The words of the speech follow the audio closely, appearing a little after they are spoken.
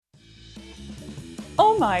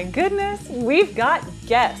my goodness, we've got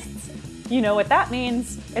guests. You know what that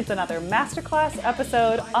means. It's another masterclass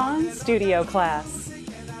episode on Studio Class.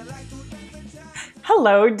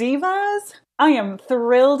 Hello, divas. I am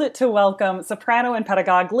thrilled to welcome soprano and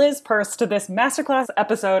pedagogue Liz Peirce to this masterclass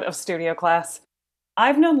episode of Studio Class.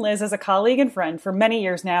 I've known Liz as a colleague and friend for many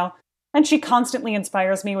years now, and she constantly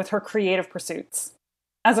inspires me with her creative pursuits.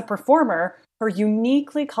 As a performer, her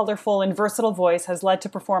uniquely colorful and versatile voice has led to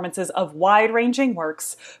performances of wide-ranging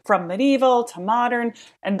works, from medieval to modern,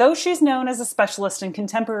 and though she's known as a specialist in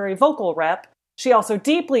contemporary vocal rep, she also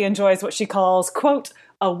deeply enjoys what she calls, quote,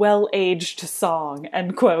 a well-aged song,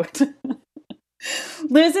 end quote.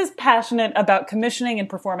 Liz is passionate about commissioning and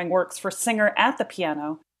performing works for singer at the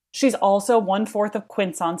piano. She's also one-fourth of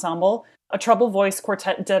Quince Ensemble, a treble voice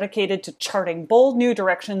quartet dedicated to charting bold new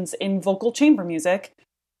directions in vocal chamber music.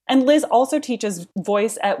 And Liz also teaches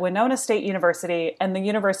voice at Winona State University and the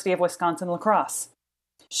University of Wisconsin-La Crosse.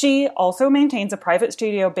 She also maintains a private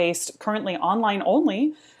studio based, currently online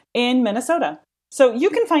only, in Minnesota. So you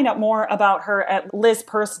can find out more about her at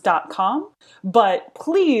lizpeirce.com, but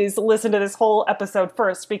please listen to this whole episode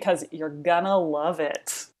first because you're gonna love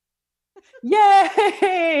it.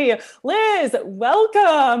 Yay! Liz,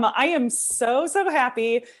 welcome! I am so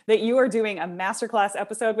happy that you are doing a masterclass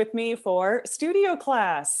episode with me for Studio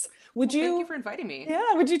Class. Thank you for inviting me.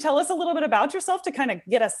 Yeah, would you tell us a little bit about yourself to kind of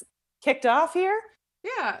get us kicked off here?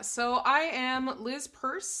 Yeah, so I am Liz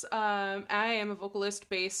Peirce. I am a vocalist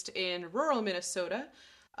based in rural Minnesota,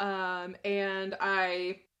 and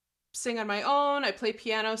I sing on my own. I play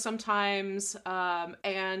piano sometimes,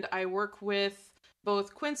 and I work with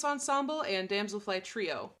both Quince Ensemble and Damselfly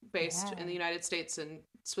Trio, based in the United States and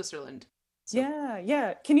Switzerland. So.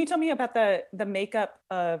 Yeah. Can you tell me about the makeup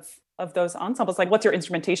of those ensembles? Like, what's your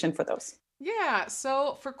instrumentation for those? Yeah,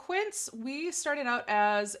 so for Quince, we started out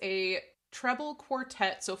as a treble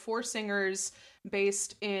quartet, so 4 singers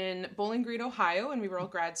based in Bowling Green, Ohio, and we were all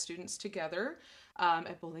grad students together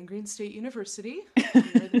at Bowling Green State University.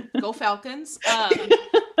 Go Falcons!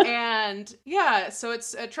 And yeah, so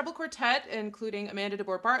it's a treble quartet, including Amanda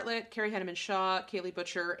DeBoer Bartlett, Carrie Henneman Shaw, Kaylee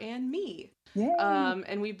Butcher, and me.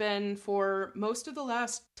 And we've been, for most of the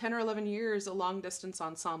last 10 or 11 years, a long-distance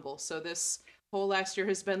ensemble. So this whole last year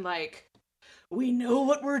has been like, we know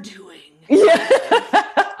what we're doing.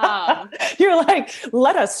 Yeah. You're like,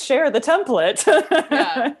 let us share the template.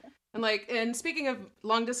 Yeah. And speaking of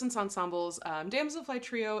long-distance ensembles, Damselfly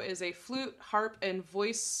Trio is a flute, harp, and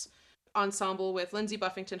voice ensemble with Lindsay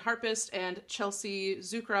Buffington, harpist, and Chelsea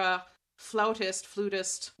Zucra,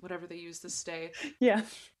 flutist, whatever they use this day. Yeah.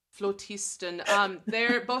 Flautiste. And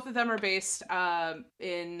both of them are based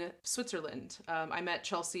in Switzerland. I met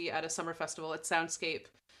Chelsea at a summer festival at Soundscape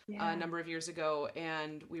a number of years ago,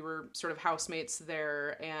 and we were sort of housemates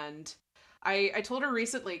there. And I told her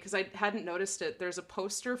recently, because I hadn't noticed it, there's a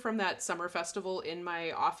poster from that summer festival in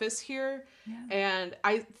my office here, and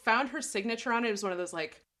I found her signature on it. It was one of those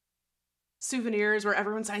like souvenirs where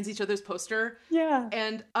everyone signs each other's poster. Yeah.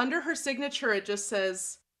 And under her signature, it just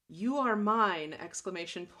says, "You are mine!" !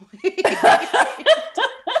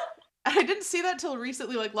 I didn't see that till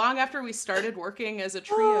recently, like long after we started working as a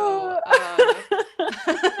trio.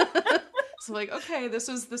 So like, okay, this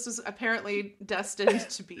was apparently destined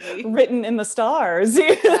to be written in the stars.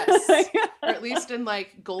 Yes. Or at least in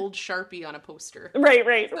like gold Sharpie on a poster.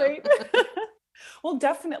 Right. Well,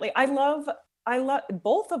 definitely. I love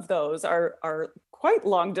both of those are quite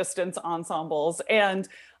long distance ensembles. And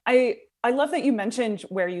I love that you mentioned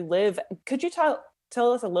where you live. Could you tell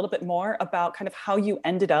us a little bit more about kind of how you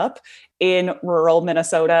ended up in rural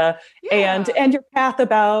Minnesota and your path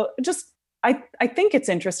about just, I think it's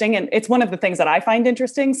interesting, and it's one of the things that I find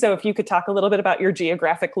interesting. So if you could talk a little bit about your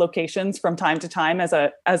geographic locations from time to time as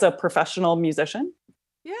a professional musician.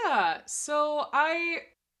 Yeah. So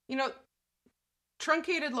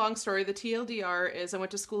truncated long story, the TLDR is I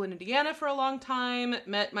went to school in Indiana for a long time,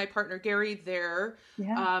 met my partner Gary there.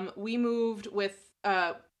 Yeah. We moved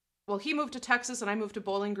he moved to Texas and I moved to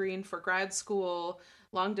Bowling Green for grad school.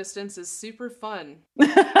 Long distance is super fun.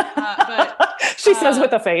 But she says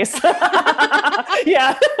with a face.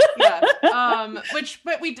 Yeah.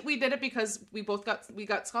 But we did it because we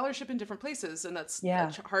got scholarship in different places, and that's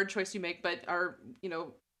a hard choice you make. But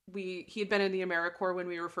he had been in the AmeriCorps when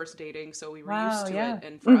we were first dating, so we were used to it.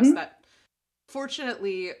 And for us, that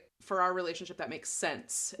fortunately for our relationship, that makes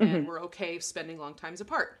sense, and we're okay spending long times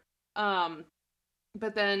apart.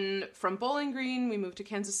 But then from Bowling Green, we moved to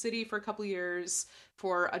Kansas City for a couple years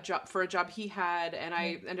for a job he had, and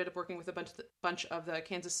I ended up working with a bunch of the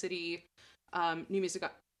Kansas City new music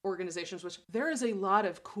organizations, which there is a lot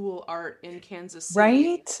of cool art in Kansas City.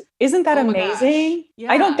 Right? Isn't that Oh my gosh. amazing?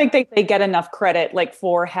 Yeah. I don't think they get enough credit like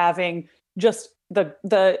for having just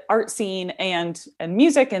the art scene and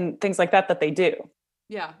music and things like that they do.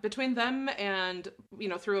 Yeah, between them and,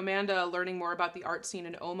 through Amanda learning more about the art scene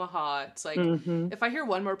in Omaha, it's like, if I hear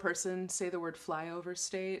one more person say the word flyover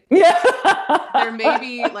state, there may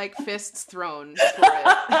be like fists thrown for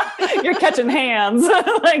it. You're catching hands.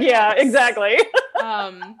 Like, yeah, exactly.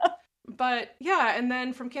 But yeah, and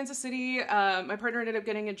then from Kansas City, my partner ended up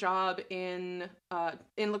getting a job in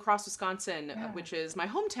La Crosse, Wisconsin, which is my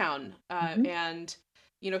hometown. And,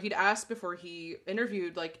 he'd asked before he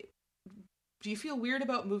interviewed, like, do you feel weird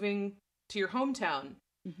about moving to your hometown?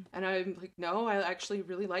 And I'm like, no, I actually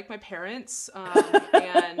really like my parents.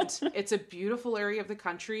 And it's a beautiful area of the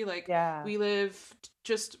country. Like, we live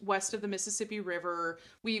just west of the Mississippi River.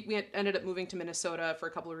 We ended up moving to Minnesota for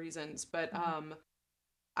a couple of reasons. But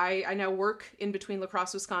I now work in between La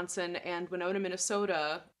Crosse, Wisconsin and Winona,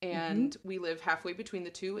 Minnesota. And we live halfway between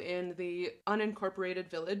the two in the unincorporated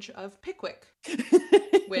village of Pickwick,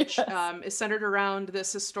 which is centered around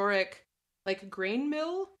this historic like grain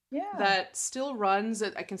mill that still runs.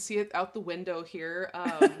 I can see it out the window here.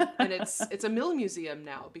 And it's a mill museum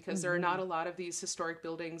now because there are not a lot of these historic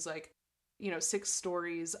buildings, like, 6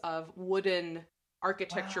 stories of wooden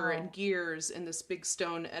architecture and gears in this big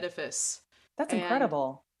stone edifice. That's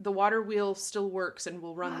incredible. The water wheel still works and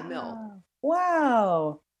will run the mill.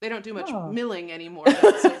 Wow. They don't do much milling anymore,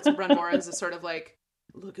 but so it's run more as a sort of like,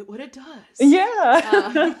 look at what it does.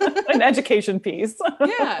 Yeah. An education piece.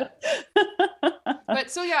 Yeah.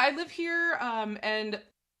 But so, yeah, I live here. And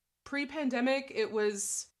pre-pandemic, it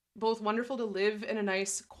was both wonderful to live in a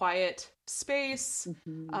nice, quiet space.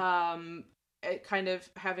 Kind of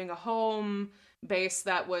having a home base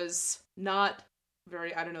that was not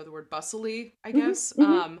very, I don't know the word, bustly, I guess.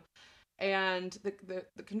 And the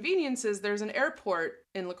convenience is there's an airport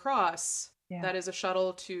in La Crosse that is a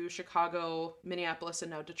shuttle to Chicago, Minneapolis,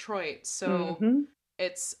 and now Detroit. So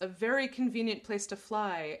it's a very convenient place to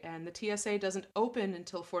fly, and the TSA doesn't open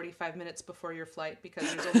until 45 minutes before your flight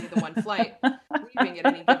because there's only the one flight leaving at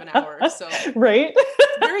any given hour. So it's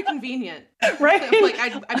very convenient. Like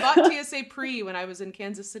I bought TSA pre when I was in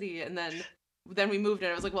Kansas City, and then we moved,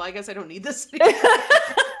 and I was like, well, I guess I don't need this anymore.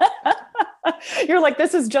 You're like,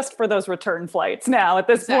 this is just for those return flights now at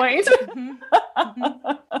this point.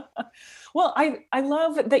 Well, I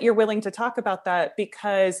love that you're willing to talk about that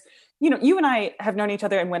because, you and I have known each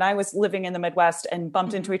other. And when I was living in the Midwest and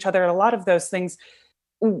bumped into each other at a lot of those things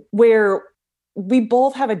where we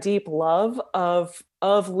both have a deep love of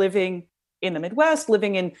living in the Midwest,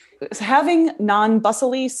 having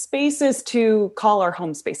non-bustly spaces to call our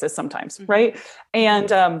home spaces sometimes. Right.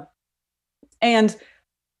 And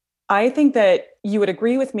I think that you would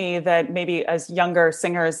agree with me that maybe as younger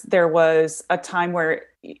singers, there was a time where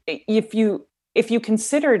if you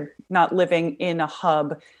considered not living in a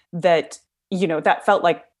hub, that, that felt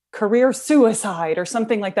like career suicide or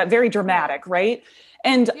something like that, very dramatic, right?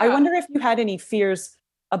 And I wonder if you had any fears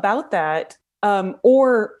about that,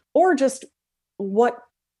 or just what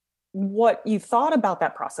you thought about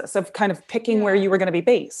that process of kind of picking where you were going to be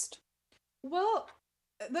based. Well,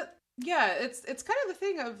 it's kind of the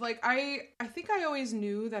thing of like, I think I always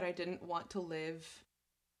knew that I didn't want to live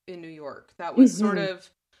in New York. That was sort of,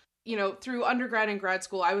 through undergrad and grad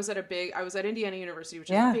school, I was at Indiana University,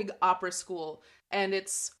 which is a big opera school. And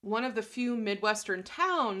it's one of the few Midwestern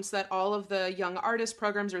towns that all of the young artist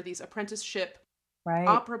programs or these apprenticeship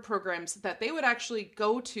opera programs that they would actually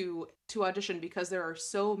go to audition because there are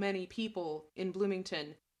so many people in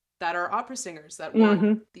Bloomington that are opera singers that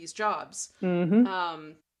want these jobs.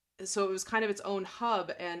 So it was kind of its own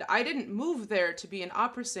hub, and I didn't move there to be an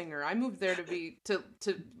opera singer. I moved there to be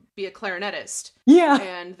a clarinetist. Yeah.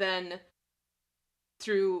 And then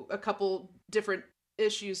through a couple different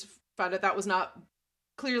issues, found out that was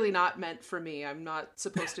clearly not meant for me. I'm not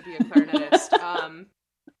supposed to be a clarinetist.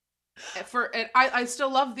 I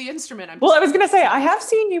still love the instrument. I was going to say, I have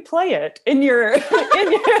seen you play it in your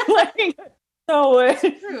like. So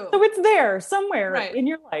it's there somewhere in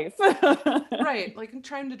your life. Right. Like I'm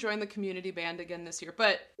trying to join the community band again this year.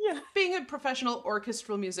 But being a professional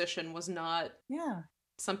orchestral musician was not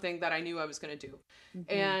something that I knew I was going to do.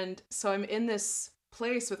 And so I'm in this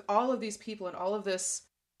place with all of these people and all of this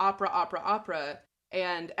opera,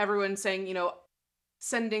 and everyone saying,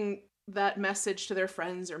 sending that message to their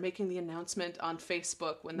friends or making the announcement on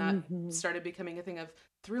Facebook when that started becoming a thing of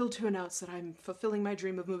thrilled to announce that I'm fulfilling my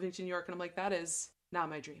dream of moving to New York. And I'm like, that is not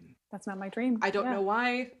my dream. That's not my dream. I don't know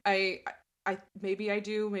why. I maybe I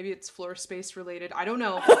do. Maybe it's floor space related. I don't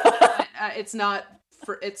know. it's not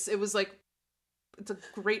for it was like it's a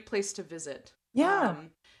great place to visit. Yeah.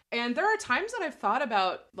 And there are times that I've thought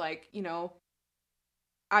about, like,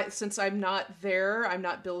 since I'm not there, I'm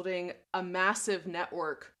not building a massive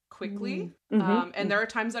network quickly. And there are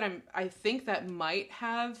times that I think that might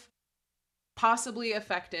have possibly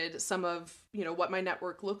affected some of, what my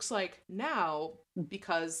network looks like now,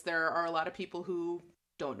 because there are a lot of people who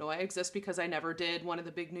don't know I exist because I never did one of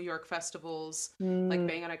the big New York festivals, like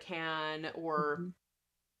Bang on a Can or,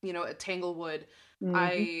 at Tanglewood.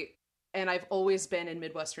 I've always been in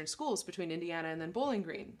Midwestern schools between Indiana and then Bowling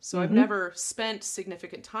Green. So I've never spent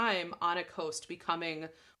significant time on a coast becoming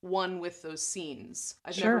one with those scenes.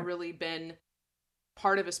 I've never really been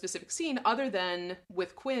part of a specific scene other than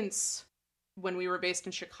with Quince. When we were based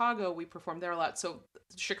in Chicago, we performed there a lot. So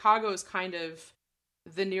Chicago is kind of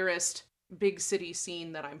the nearest big city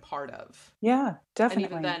scene that I'm part of. Yeah, definitely.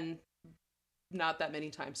 And even then, not that many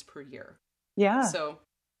times per year. Yeah. So,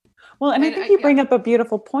 well, and I think you bring up a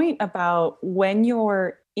beautiful point about when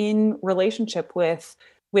you're in relationship with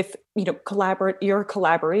your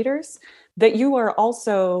collaborators, that you are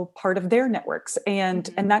also part of their networks, and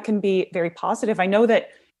that can be very positive. I know that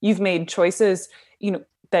you've made choices,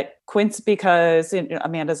 that Quince, because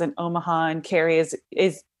Amanda's in Omaha and Carrie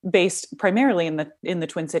is based primarily in the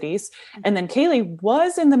Twin Cities, and then Kaylee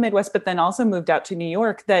was in the Midwest, but then also moved out to New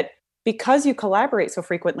York. That because you collaborate so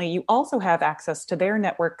frequently, you also have access to their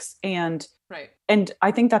networks, and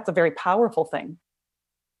I think that's a very powerful thing.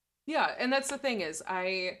 Yeah, and that's the thing is,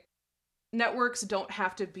 networks don't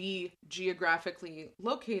have to be geographically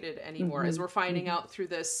located anymore, as we're finding out through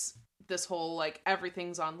this whole, like,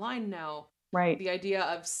 everything's online now. Right. The idea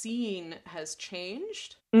of seeing has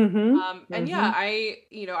changed. And yeah,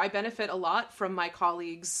 I benefit a lot from my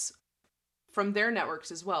colleagues, from their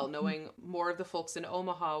networks as well, knowing more of the folks in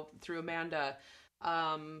Omaha through Amanda,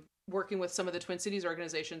 working with some of the Twin Cities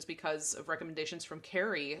organizations because of recommendations from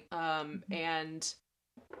Carrie, and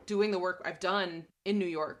doing the work I've done in New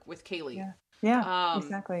York with Kaylee. Yeah,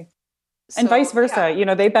 exactly. And vice versa,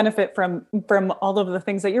 they benefit from all of the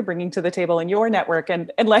things that you're bringing to the table in your network,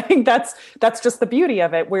 and like that's just the beauty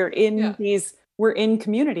of it. We're in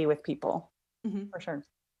community with people, for sure.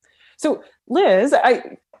 So, Liz,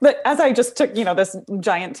 as I just took this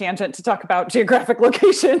giant tangent to talk about geographic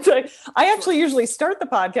locations, I actually usually start the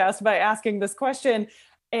podcast by asking this question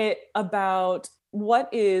about what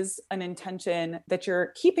is an intention that you're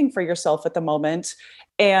keeping for yourself at the moment.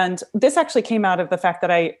 And this actually came out of the fact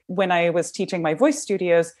that when I was teaching my voice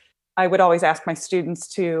studios, I would always ask my students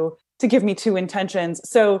to give me 2 intentions.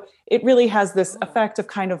 So it really has this effect of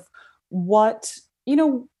kind of what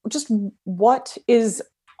is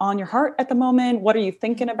on your heart at the moment? What are you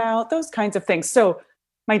thinking about? Those kinds of things. So,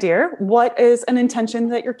 my dear, what is an intention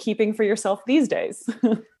that you're keeping for yourself these days?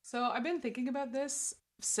 So I've been thinking about this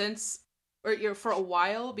for a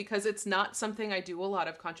while, because it's not something I do a lot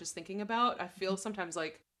of conscious thinking about. I feel sometimes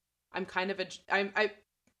like I'm kind of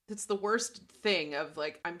it's the worst thing of,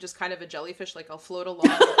 like, I'm just kind of a jellyfish. Like, I'll float along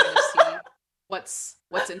and kind of see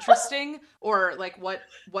what's interesting, or like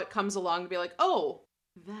what comes along to be like, oh,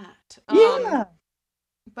 that.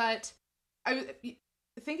 But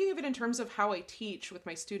thinking of it in terms of how I teach with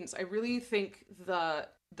my students, I really think the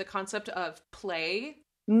concept of play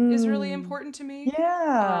is really important to me.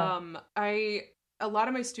 Yeah. A lot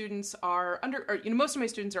of my students are most of my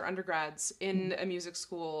students are undergrads in a music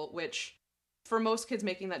school, which for most kids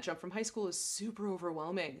making that jump from high school is super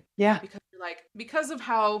overwhelming. Yeah. Because of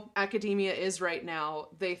how academia is right now,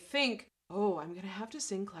 they think, oh, I'm going to have to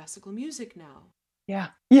sing classical music now. Yeah.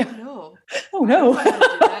 Yeah. Oh no. I do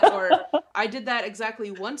that. Or I did that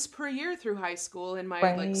exactly once per year through high school in my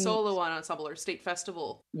like solo ensemble or state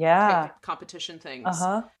festival competition things.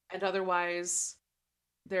 And otherwise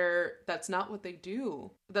that's not what they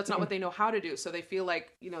do. That's not what they know how to do. So they feel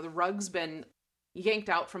like, the rug's been yanked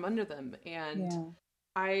out from under them. And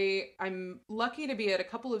I'm lucky to be at a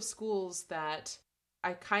couple of schools that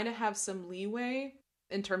I kind of have some leeway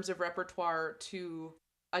in terms of repertoire to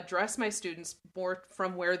address my students more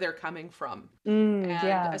from where they're coming from.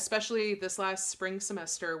 Especially this last spring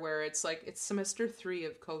semester, where it's semester 3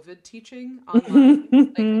 of COVID teaching online.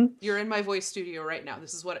 Like, you're in my voice studio right now.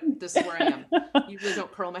 This is where I am. Usually don't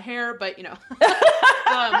curl my hair, but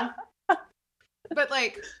but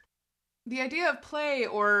like the idea of play,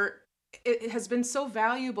 or it has been so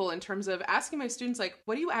valuable in terms of asking my students, like,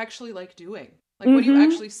 what do you actually like doing? Like, what do you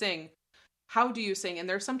actually sing? How do you sing? And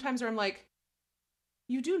there's sometimes where I'm like,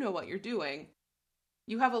 you do know what you're doing.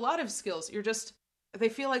 You have a lot of skills. They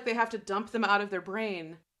feel like they have to dump them out of their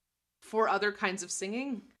brain for other kinds of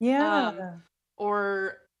singing. Yeah.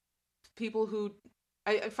 Or people who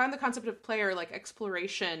I find the concept of play or like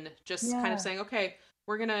exploration, just kind of Yeah. saying, okay,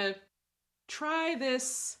 we're gonna try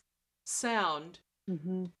this sound,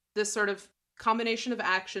 Mm-hmm. this sort of combination of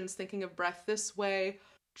actions, thinking of breath this way,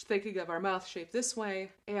 thinking of our mouth shape this way,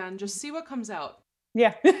 and just see what comes out.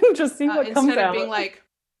 Yeah. Just see what comes Instead of out. being like,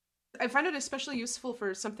 I find it especially useful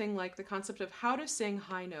for something like the concept of how to sing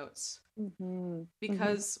high notes, Mm-hmm. Mm-hmm.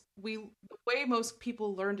 because the way most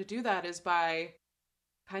people learn to do that is by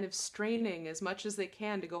kind of straining as much as they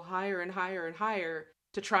can to go higher and higher and higher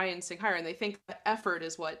to try and sing higher, and they think that effort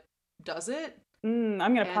is what does it, I'm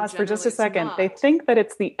going to and pause for just generally a it's second. They not. think that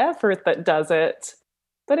it's the effort that does it,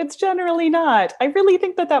 but it's generally not. I really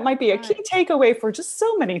think that that might be a key Right. takeaway for just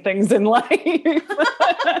so many things in life.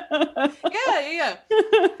 Yeah, yeah,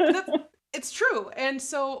 yeah. That's, it's true. And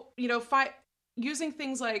so, using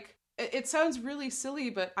things like, it sounds really silly,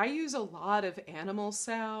 but I use a lot of animal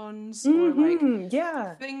sounds or like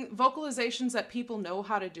Yeah. vocalizations that people know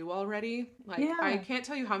how to do already. Like, I Yeah. can't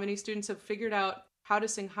tell you how many students have figured out how to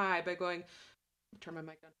sing high by going, turn my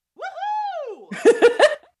mic on, woohoo! Because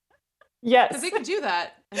Yes. they can do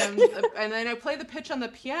that. And then I play the pitch on the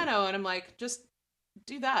piano and I'm like, just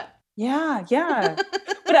do that. Yeah, yeah.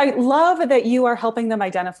 But I love that you are helping them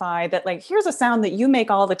identify that, like, here's a sound that you make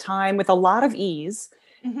all the time with a lot of ease.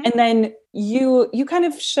 Hmm. And then you kind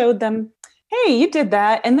of showed them, hey, you did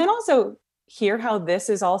that. And then also hear how this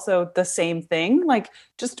is also the same thing, like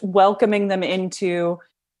just welcoming them into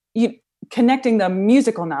you, connecting the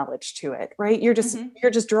musical knowledge to it, right? Hmm.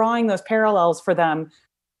 You're just drawing those parallels for them.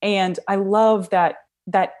 And I love that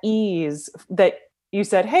ease that you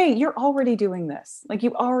said, hey, you're already doing this. Like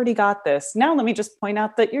you already got this. Now let me just point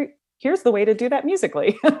out that here's the way to do that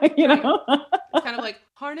musically, you Right. know? It's kind of like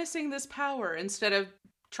harnessing this power instead of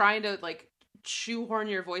trying to like shoehorn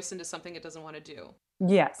your voice into something it doesn't want to do.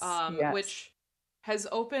 Yes, yes. Which has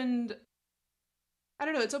opened, I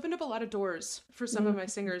don't know, it's opened up a lot of doors for some of my Mm,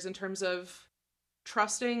 singers in terms of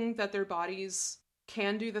trusting that their bodies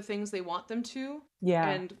can do the things they want them to, yeah.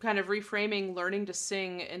 and kind of reframing learning to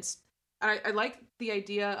sing. And I like the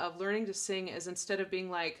idea of learning to sing as, instead of being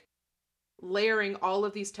like layering all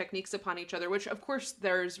of these techniques upon each other, which of course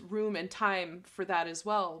there's room and time for that as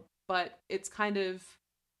well, but it's kind of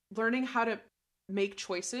learning how to make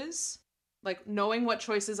choices, like knowing what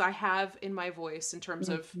choices I have in my voice in terms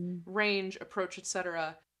of Mhm. range, approach,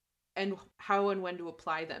 etc., and how and when to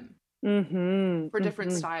apply them Mhm. for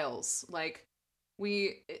different Mhm. styles. Like,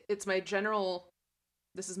 it's my general,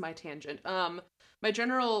 this is my tangent. My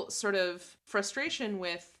general sort of frustration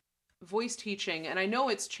with voice teaching, and I know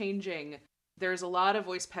it's changing. There's a lot of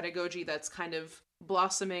voice pedagogy that's kind of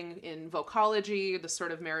blossoming in vocology, the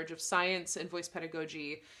sort of marriage of science and voice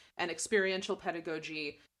pedagogy and experiential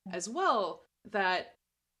pedagogy as well, that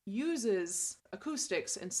uses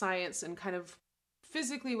acoustics and science and kind of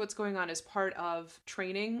physically what's going on as part of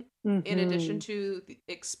training, in addition Mhm. to the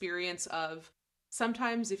experience of,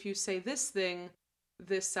 sometimes if you say this thing,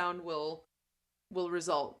 this sound will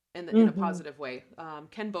result in a Mhm. positive way.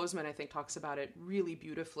 Ken Bozeman, I think, talks about it really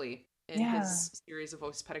beautifully in Yeah. his series of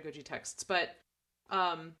voice pedagogy texts. But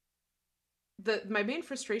um, the my main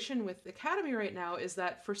frustration with Academy right now is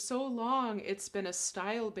that for so long it's been a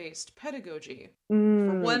style-based pedagogy for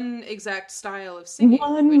Mm. one exact style of singing,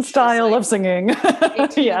 One which is style of like singing.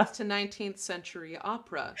 Yeah. 18th to 19th century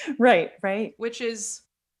opera, Right, right. which is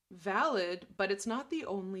valid, but it's not the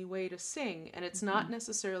only way to sing, and it's not Mhm.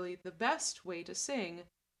 necessarily the best way to sing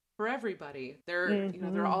for everybody. There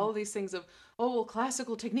are all Mhm. of these things of, oh, well,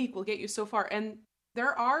 classical technique will get you so far, and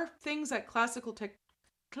there are things that classical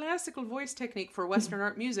voice technique for Western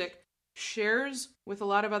art music shares with a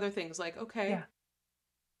lot of other things, like, okay, Yeah.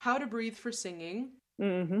 how to breathe for singing.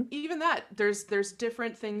 Mhm. Even that, there's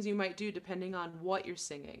different things you might do depending on what you're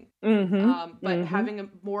singing. Mhm. But Mhm. having a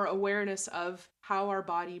more awareness of how our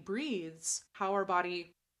body breathes, how our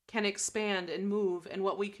body can expand and move, and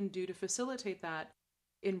what we can do to facilitate that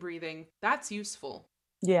in breathing, that's useful.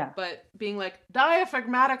 Yeah. But being like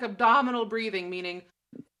diaphragmatic abdominal breathing, meaning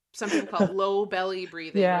some people call it low belly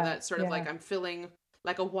breathing, or Yeah. that sort of like Yeah. I'm filling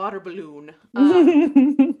like a water balloon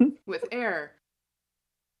Mhm. with air,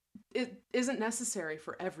 it isn't necessary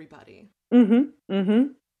for everybody. Mhm.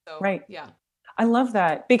 So, Right. yeah. I love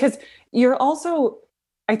that because you're also,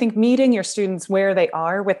 I think, meeting your students where they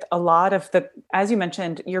are with a lot of as you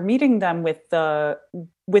mentioned, you're meeting them with the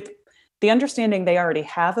understanding they already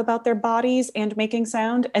have about their bodies and making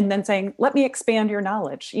sound, and then saying, let me expand your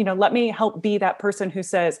knowledge. Let me help be that person who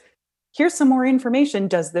says, here's some more information.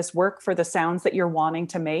 Does this work for the sounds that you're wanting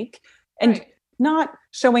to make? And Right. not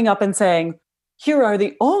showing up and saying, here are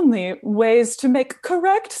the only ways to make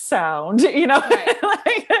correct sound, Right.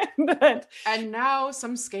 but, And now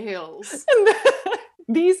some scales.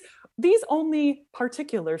 these these only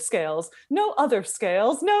particular scales, no other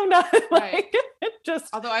scales, no, not Right.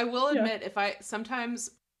 just. Although I will Yeah. admit, sometimes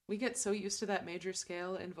we get so used to that major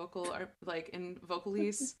scale in in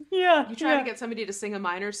Vocalese. Yeah, You try to get somebody to sing a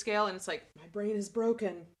minor scale, and it's like, my brain is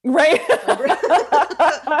broken. right.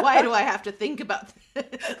 Why do I have to think about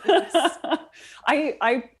this?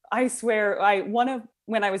 I swear,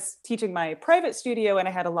 when I was teaching my private studio and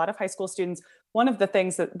I had a lot of high school students, one of the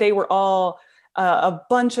things that they were all a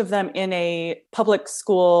bunch of them in a public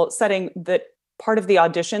school setting, that part of the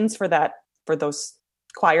auditions for those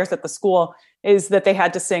choirs at the school is that they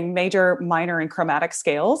had to sing major, minor, and chromatic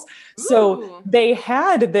scales. So Ooh. they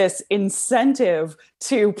had this incentive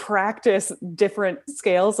to practice different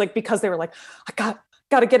scales, like, because they were like, I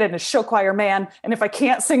got to get in a show choir, man. And if I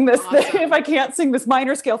can't sing this, Awesome. if I can't sing this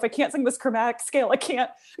minor scale, if I can't sing this chromatic scale, I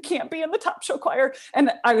can't be in the top show choir.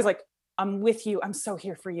 And I was like, I'm with you. I'm so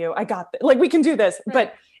here for you. I got this. Like, we can do this. Right.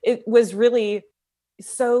 But it was really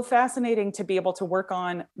so fascinating to be able to work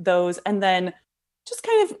on those. And then just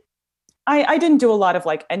kind of, I didn't do a lot of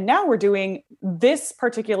like, and now we're doing this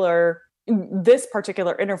particular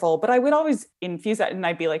interval, but I would always infuse that. And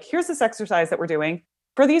I'd be like, here's this exercise that we're doing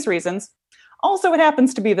for these reasons. Also, it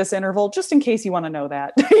happens to be this interval, just in case you want to know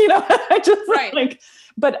that. I just Right. like,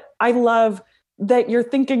 but I love that you're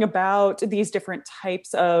thinking about these different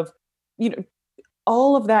types of,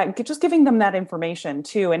 all of that, just giving them that information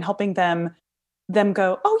too, and helping them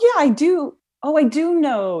go, oh yeah, I do know I do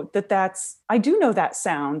know that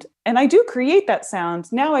sound, and I do create that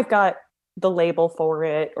sound. Now I've got the label for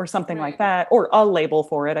it, or something like that, or a label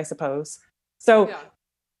for it, I suppose. So,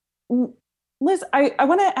 yeah. Liz, I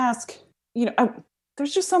want to ask,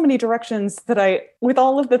 there's just so many directions that with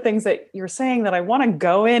all of the things that you're saying, that I want to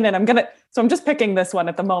go in, and I'm just picking this one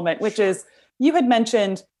at the moment, which is, you had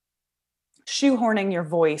mentioned shoehorning your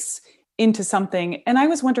voice into something. And I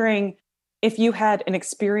was wondering if you had an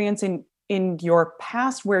experience in your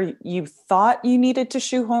past where you thought you needed to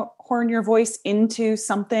shoehorn your voice into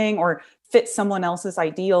something or fit someone else's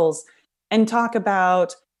ideals, and talk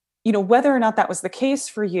about, whether or not that was the case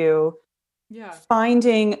for you. Yeah.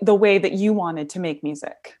 Finding the way that you wanted to make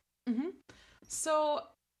music. Mm-hmm. So,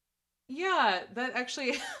 yeah, that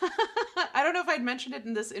actually, I don't know if I'd mentioned it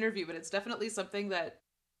in this interview, but it's definitely something that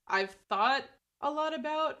I've thought a lot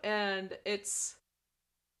about, and it's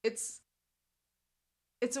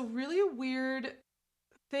a really weird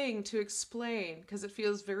thing to explain because it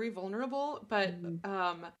feels very vulnerable, but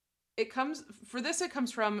it comes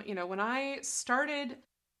from, when I started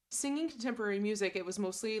singing contemporary music, it was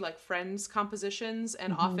mostly like friends' compositions,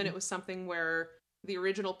 and often it was something where the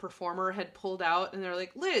original performer had pulled out and they're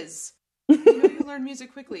like, Liz, you learn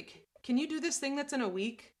music quickly. Can you do this thing that's in a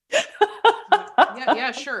week?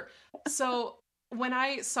 Yeah, sure. So when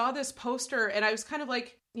I saw this poster, and I was kind of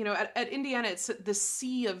like, at Indiana, it's the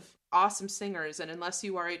sea of awesome singers, and unless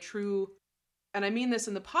you are a true, and I mean this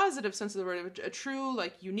in the positive sense of the word, a true,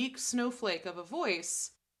 like, unique snowflake of a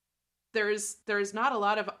voice, there is not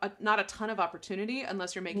a ton of opportunity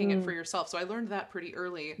unless you're making it for yourself. So I learned that pretty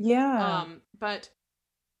early. Yeah. But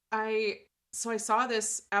I saw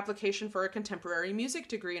this application for a contemporary music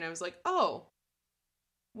degree, and I was like, oh,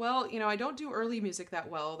 well, I don't do early music that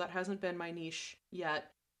well. That hasn't been my niche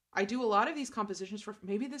yet. I do a lot of these compositions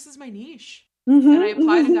maybe this is my niche. And I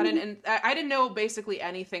applied and got in, and I didn't know basically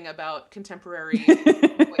anything about contemporary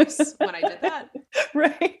voice when I did that.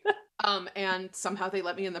 Right. And somehow they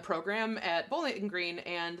let me in the program at Bowling Green,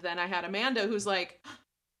 and then I had Amanda who's like,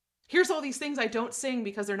 here's all these things I don't sing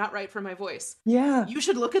because they're not right for my voice. Yeah. You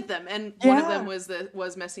should look at them. And one of them was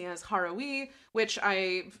Messiaen's Harawi, which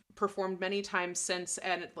I've performed many times since,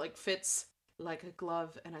 and it like fits like a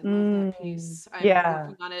glove, and I love that piece. I'm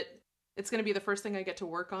working on it. It's going to be the first thing I get to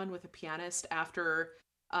work on with a pianist after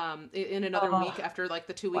in another week, after like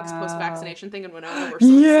the 2 weeks post-vaccination thing, and Winona, we're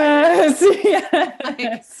so excited.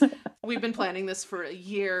 Like, we've been planning this for a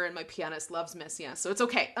year, and my pianist loves Messiaen, so it's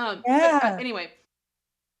okay. But, anyway,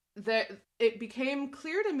 it became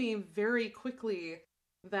clear to me very quickly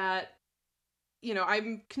that,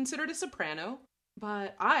 I'm considered a soprano,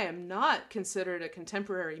 but I am not considered a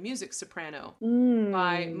contemporary music soprano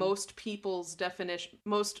by most people's definition.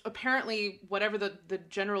 Apparently, whatever the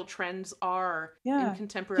general trends are in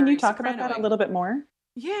contemporary. Can you talk about that a little bit more?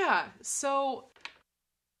 Yeah. So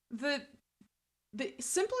the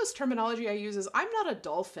simplest terminology I use is, I'm not a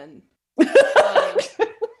dolphin.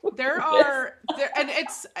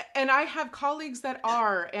 And I have colleagues that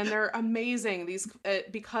are, and they're amazing. These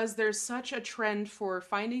because there's such a trend for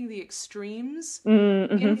finding the extremes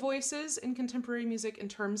in voices in contemporary music in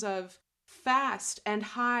terms of fast and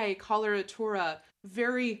high coloratura,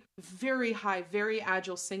 very, very high, very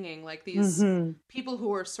agile singing. Like these people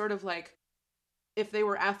who are sort of like, if they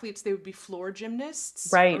were athletes, they would be floor gymnasts,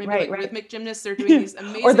 right? Or maybe right, like right. rhythmic gymnasts. They're doing these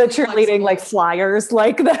amazing, or the cheerleading like flyers,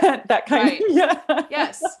 like that kind right. of. Yeah.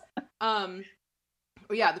 Yes.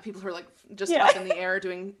 Yeah, the people who are like just up in the air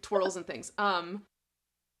doing twirls and things.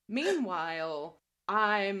 Meanwhile,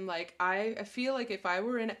 I'm like, I feel like if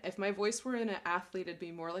my voice were in an athlete, it'd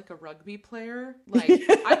be more like a rugby player. Like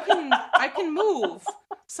I can move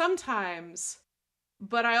sometimes,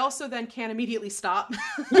 but I also then can't immediately stop.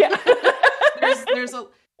 Yeah. there's a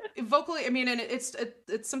vocally, I mean, and it's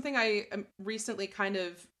something I recently kind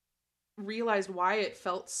of realized why it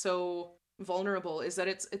felt so vulnerable is that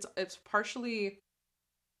it's partially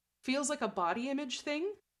feels like a body image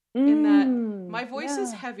thing in that my voice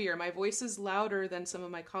is heavier, my voice is louder than some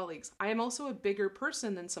of my colleagues. I am also a bigger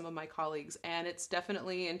person than some of my colleagues, and it's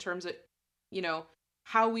definitely in terms of, you know,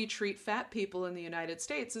 how we treat fat people in the United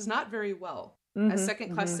States is not very well as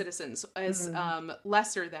second-class citizens, as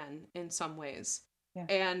lesser than in some ways. Yeah.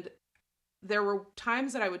 And there were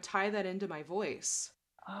times that I would tie that into my voice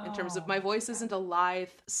in terms of my voice isn't a lithe,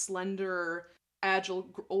 slender, agile,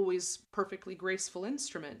 always perfectly graceful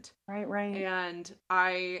instrument. Right. And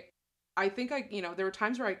I think there were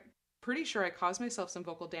times where I'm pretty sure I caused myself some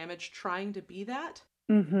vocal damage trying to be that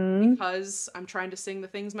because I'm trying to sing the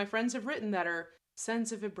things my friends have written that are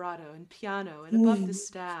senza vibrato and piano and above the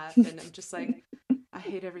staff, and I'm just like, I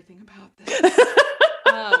hate everything about this.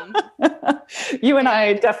 You and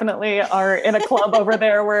I definitely are in a club over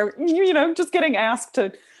there where, you know, just getting asked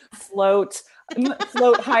to float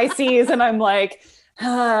high seas, and I'm like,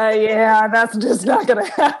 yeah, that's just not gonna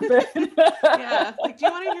happen. Yeah, like, do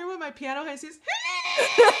you want to hear what my piano high seas?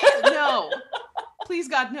 No, please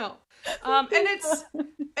God, no. And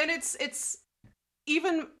it's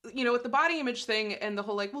even, you know, with the body image thing and the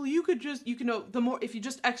whole like, well, you know, the more, if you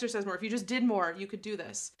just exercise more, if you just did more, you could do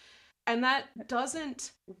this. And that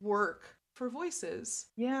doesn't work for voices.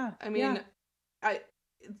 Yeah. I mean,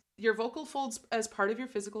 your vocal folds as part of your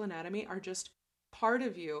physical anatomy are just part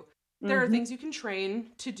of you. There are things you can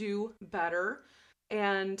train to do better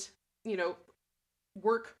and, you know,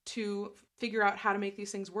 work to figure out how to make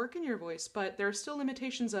these things work in your voice. But there are still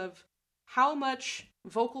limitations of how much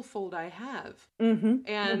vocal fold I have.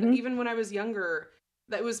 And even when I was younger,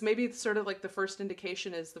 that was maybe sort of like the first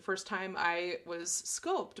indication is the first time I was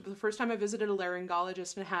scoped, the first time I visited a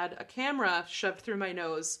laryngologist and had a camera shoved through my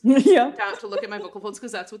nose down to look at my vocal folds,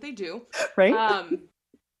 because that's what they do. Right.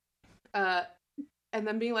 And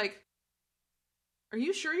then being like, are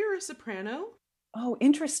you sure you're a soprano? Oh,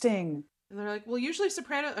 interesting. And they're like, well, usually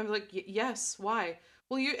soprano. I'm like, yes, why?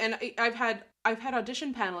 Well, I've had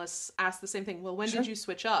audition panelists ask the same thing. Well, when did you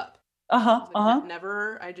switch up?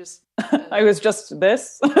 Never. I just. I was just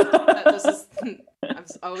this. I've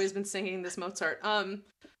always been singing this Mozart.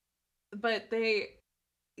 But they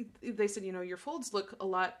said, you know, your folds look a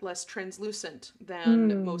lot less translucent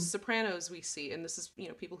than most sopranos we see, and this is, you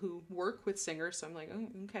know, people who work with singers. So I'm like, oh,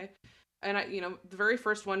 okay. And I, you know, the very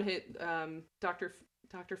first one hit Dr.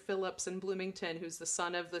 Phillips in Bloomington, who's the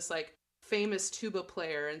son of this like famous tuba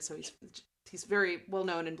player, and so he's very well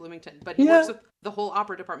known in Bloomington, but he works with the whole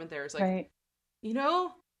opera department there. It's like, you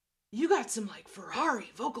know, you got some like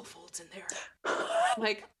Ferrari vocal folds in there.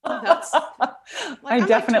 Like, that's like, I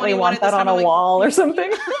definitely want that on a wall or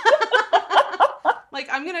something. Like,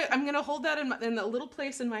 I'm gonna hold that in a little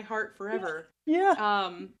place in my heart forever.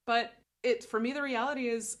 Yeah. But for me, the reality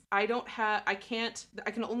is I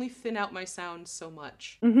can only thin out my sound so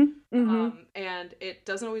much. And it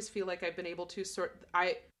doesn't always feel like I've been able to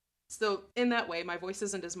so in that way, my voice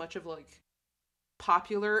isn't as much of like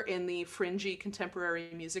popular in the fringy contemporary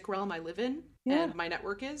music realm I live in, and my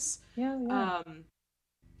network is.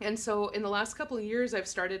 And so in the last couple of years, I've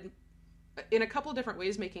started in a couple of different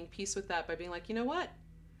ways making peace with that by being like, you know what?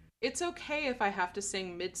 It's okay if I have to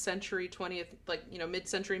sing mid-century 20th, like, you know,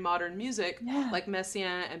 mid-century modern music, like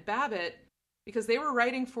Messiaen and Babbitt, because they were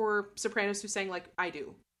writing for sopranos who sang like I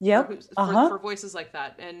do. For voices like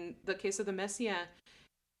that. And the case of the Messiaen,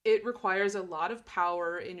 it requires a lot of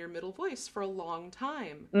power in your middle voice for a long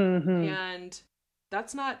time. And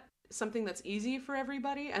that's not something that's easy for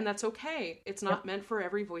everybody, and that's okay. It's not meant for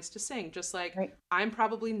every voice to sing, just like I'm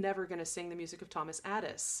probably never going to sing the music of Thomas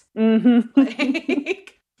Addis.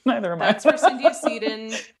 Like, neither am I. That's for Cynthia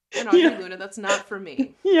Seaton And Audrey Luna, that's not for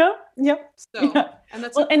me. Yep. So, Yeah. and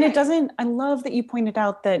that's Well, okay. and it doesn't, I love that you pointed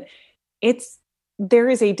out that there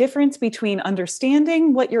is a difference between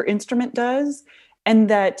understanding what your instrument does and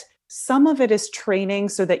that some of it is training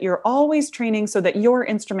so that you're always training so that your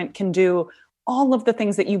instrument can do all of the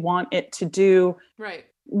things that you want it to do right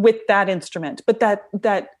with that instrument. But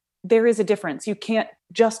that there is a difference. You can't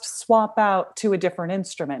just swap out to a different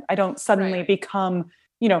instrument. I don't suddenly right. become,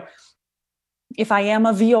 if I am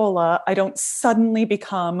a viola, I don't suddenly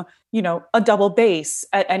become, a double bass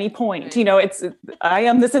at any point. Right. I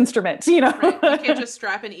am this instrument, Right. You can't just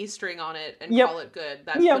strap an E string on it and Yep. call it good.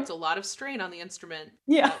 That Yep. puts a lot of strain on the instrument.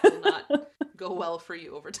 Yeah. That will not go well for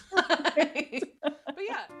you over time. But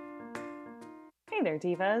yeah. Hey there,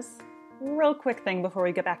 divas. Real quick thing before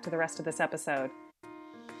we get back to the rest of this episode.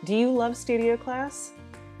 Do you love Studio Class?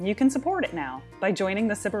 You can support it now by joining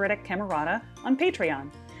the Sybaritic Camerata on Patreon.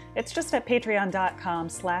 It's just at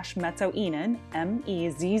patreon.com/mezzoinen,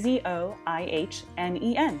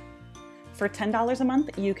 MEZZOIHNEN. For $10 a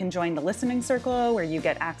month, you can join the listening circle where you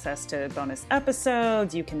get access to bonus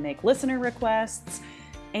episodes, you can make listener requests,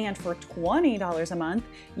 and for $20 a month,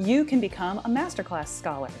 you can become a Masterclass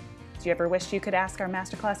Scholar. Do you ever wish you could ask our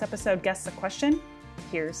Masterclass episode guests a question?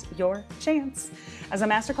 Here's your chance. As a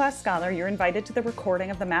Masterclass Scholar, you're invited to the recording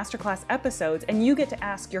of the Masterclass episodes, and you get to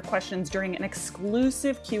ask your questions during an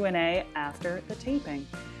exclusive Q&A after the taping.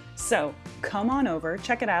 So come on over,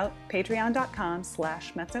 check it out,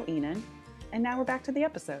 patreon.com/mezzoinen. And now we're back to the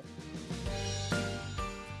episode.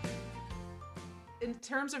 In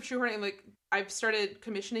terms of shoehorning, I've started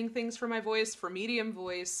commissioning things for my voice, for medium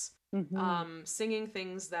voice, singing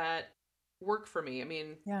things that work for me. I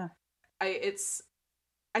mean, yeah,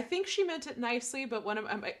 I think she meant it nicely, but one of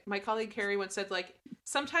my colleague Carrie once said,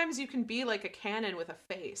 sometimes you can be like a cannon with a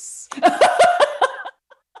face.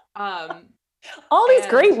 All these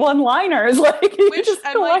great one-liners, you just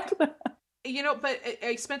collect them. But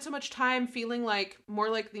I spent so much time feeling more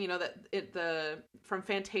like from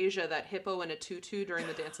Fantasia, that hippo in a tutu during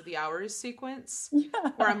the Dance of the Hours sequence,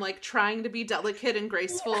 where I'm trying to be delicate and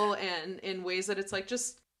graceful, and in ways that it's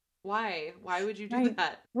just why would you do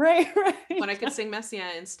that? Right. When I could sing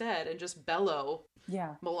Messiaen instead and just bellow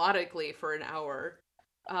melodically for an hour.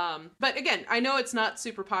 But again, I know it's not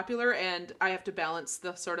super popular, and I have to balance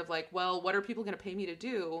the sort of what are people going to pay me to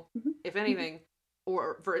do, if anything,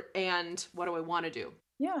 and what do I want to do?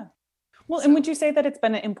 Yeah. Well, and would you say that it's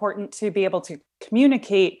been important to be able to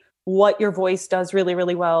communicate what your voice does really,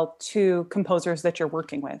 really well to composers that you're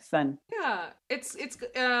working with then? Yeah, it's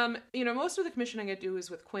most of the commissioning I do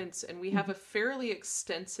is with Quince, and we have a fairly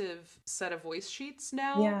extensive set of voice sheets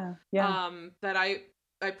now. Yeah. That I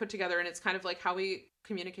put together, and it's kind of how we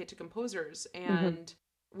communicate to composers, and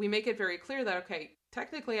we make it very clear that, okay,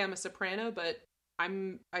 technically I'm a soprano, but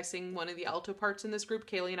I sing one of the alto parts in this group.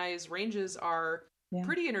 Kaylee and I's ranges are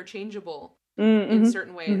pretty interchangeable in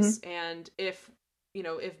certain ways. And if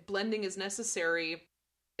blending is necessary,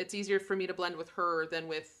 it's easier for me to blend with her than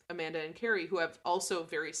with Amanda and Carrie, who have also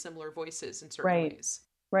very similar voices in certain ways.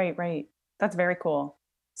 Right. That's very cool.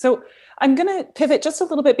 So I'm going to pivot just a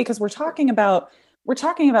little bit, because we're talking about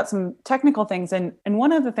some technical things. And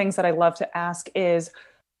one of the things that I love to ask is,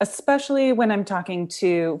 especially when I'm talking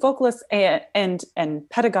to vocalists and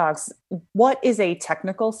pedagogues, what is a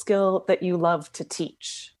technical skill that you love to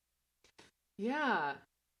teach? Yeah,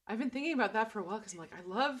 I've been thinking about that for a while, because I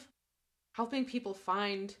love helping people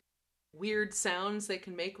find weird sounds they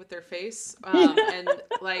can make with their face. And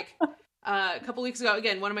a couple weeks ago,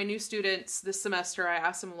 again, one of my new students this semester, I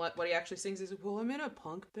asked him what he actually sings. He's like, well, I'm in a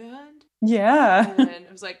punk band. Yeah. And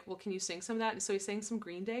I was like, well, can you sing some of that? And so he sang some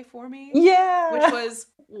Green Day for me. Yeah. Which was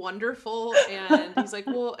wonderful. And he's like,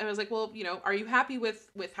 well, and I was like, well, are you happy with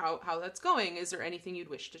how that's going? Is there anything you'd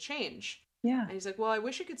wish to change? Yeah. And he's like, well, I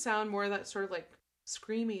wish it could sound more of that sort of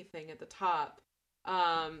screamy thing at the top.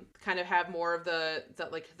 Kind of have more of the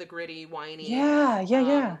gritty, whiny.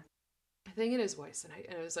 Yeah. Thing in his voice. And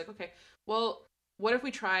I was like, okay, well, what if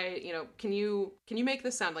we try, can you make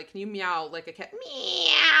this sound? Can you meow like a cat?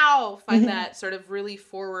 Meow! Find that sort of really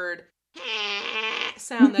forward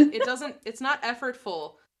sound that it's not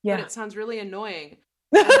effortful, but it sounds really annoying.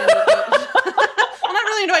 Well, not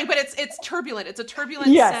really annoying, but it's turbulent. It's a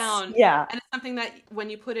turbulent sound. Yeah. And it's something that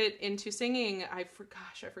when you put it into singing, I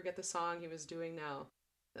forget the song he was doing now.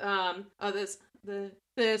 And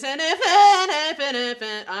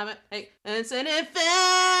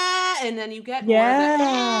then you get more of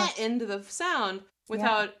the into the sound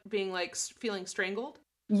without being feeling strangled.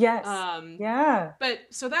 Yes. But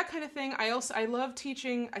so that kind of thing. I love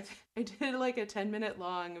teaching. I did a 10-minute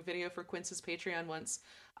long video for Quince's Patreon once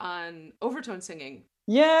on overtone singing.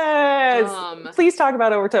 Yes. Please talk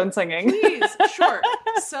about overtone singing. Please, sure.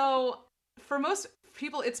 So for most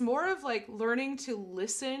people, it's more of like learning to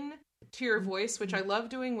listen to your voice, which I love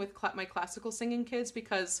doing with my classical singing kids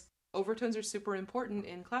because overtones are super important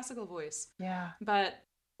in classical voice. Yeah. But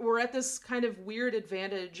we're at this kind of weird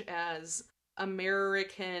advantage as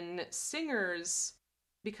American singers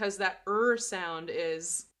because that sound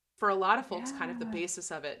is, for a lot of folks, kind of the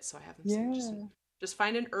basis of it. So I have them sing just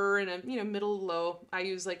find an in a middle low. I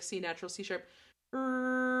use like C natural, C sharp,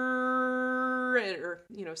 or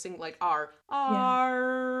sing like R,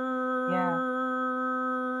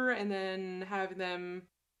 and then have them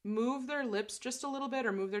move their lips just a little bit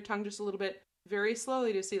or move their tongue just a little bit, very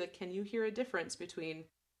slowly, to see like, can you hear a difference between?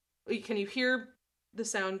 Can you hear the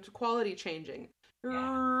sound quality changing?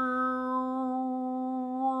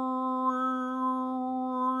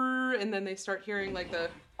 And then they start hearing like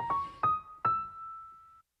the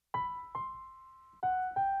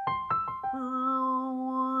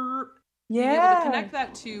being able to connect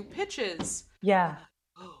that to pitches. Yeah.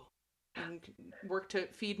 And work to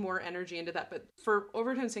feed more energy into that. But for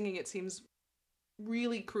overtone singing, it seems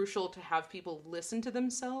really crucial to have people listen to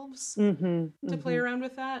themselves to play around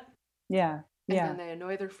with that. Yeah. And then they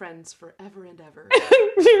annoy their friends forever and ever.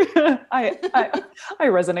 I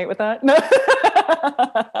resonate with that. No.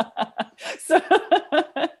 So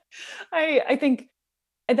I think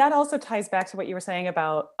that also ties back to what you were saying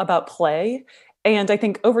about play. And I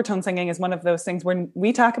think overtone singing is one of those things when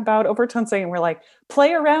we talk about overtone singing, we're like,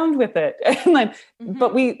 play around with it. And then,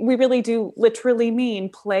 but we really do literally mean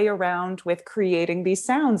play around with creating these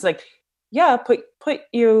sounds. Like, you're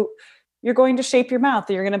going to shape your mouth.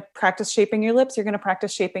 You're going to practice shaping your lips. You're going to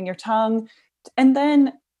practice shaping your tongue, and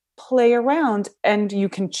then play around. And you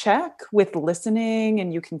can check with listening,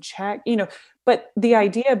 and you can check, but the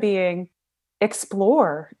idea being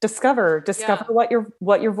explore, discover what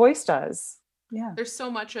your voice does. Yeah. There's so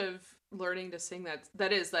much of learning to sing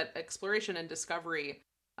that is that exploration and discovery.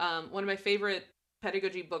 One of my favorite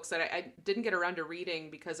pedagogy books that I didn't get around to reading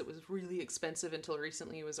because it was really expensive until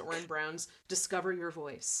recently was Orrin Brown's Discover Your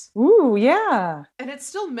Voice. Ooh, yeah. And it's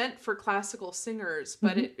still meant for classical singers,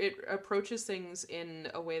 but it approaches things in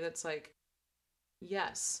a way that's like,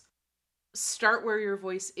 yes, start where your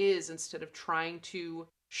voice is instead of trying to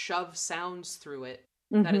shove sounds through it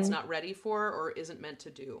that it's not ready for or isn't meant to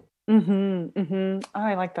do. Oh,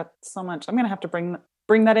 I like that so much. I'm going to have to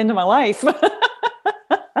bring that into my life.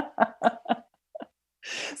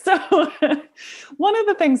 So one of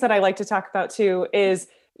the things that I like to talk about too is,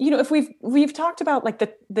 if we've talked about like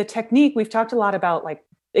the technique, we've talked a lot about like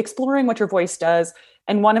exploring what your voice does.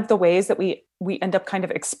 And one of the ways that we end up kind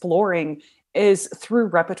of exploring is through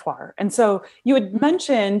repertoire. And so you had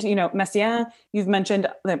mentioned, Messiaen, you've mentioned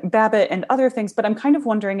Babbitt and other things, but I'm kind of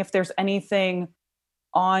wondering if there's anything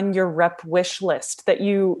on your rep wish list that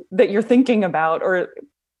you're thinking about, or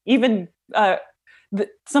even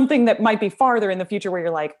something that might be farther in the future where you're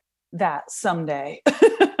like, that someday.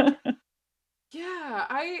 Yeah,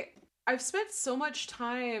 I've spent so much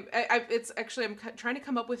time. I'm trying to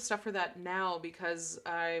come up with stuff for that now because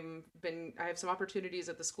I have some opportunities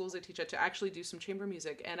at the schools I teach at to actually do some chamber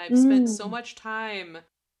music, and I've spent so much time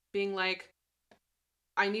being like,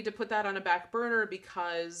 I need to put that on a back burner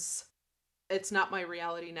because it's not my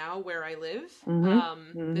reality now where I live,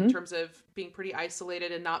 in terms of being pretty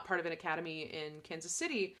isolated and not part of an academy in Kansas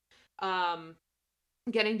City.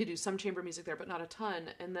 Getting to do some chamber music there, but not a ton,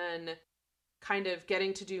 and then kind of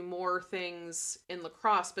getting to do more things in La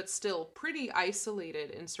Crosse, but still pretty isolated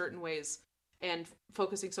in certain ways, and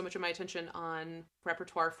focusing so much of my attention on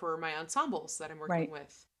repertoire for my ensembles that I'm working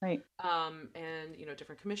with. Right. And,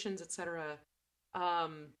 different commissions, etc.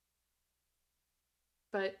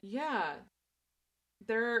 But yeah,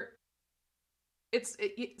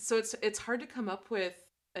 it's hard to come up with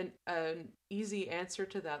an easy answer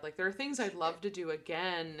to that. Like, there are things I'd love to do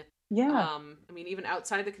again. Yeah. Even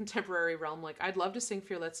outside the contemporary realm, like I'd love to sing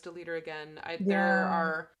Für letzte Lieder again. There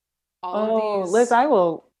are all of these. Liz,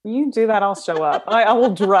 you do that, I'll show up. I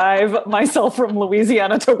will drive myself from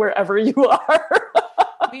Louisiana to wherever you are.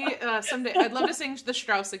 Someday I'd love to sing the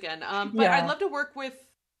Strauss again. But I'd love to work with,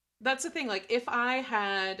 that's the thing, like if I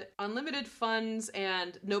had unlimited funds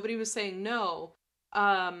and nobody was saying no,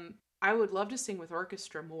 I would love to sing with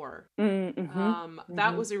orchestra more.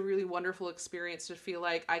 That was a really wonderful experience to feel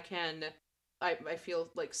like I feel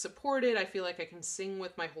like supported. I feel like I can sing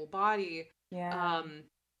with my whole body. Yeah.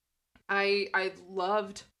 I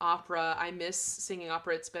loved opera. I miss singing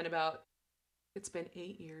opera. It's been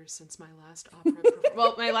 8 years since my last opera.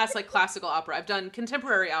 Well, my last like classical opera. I've done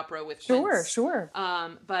contemporary opera with Quince. Sure.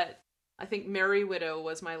 But I think Merry Widow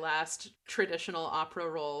was my last traditional opera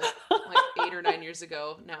role, like 8 or 9 years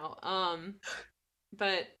ago now.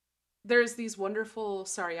 But there's these wonderful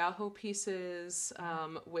Sarajevo pieces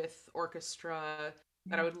with orchestra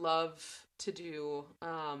that I would love to do.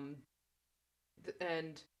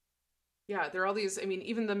 And yeah, there are all these, I mean,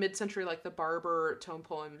 even the mid-century, like the Barber tone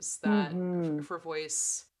poems that for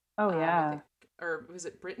voice. Oh, yeah. I think, or was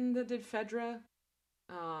it Britain that did Phaedra?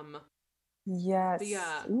 Yes.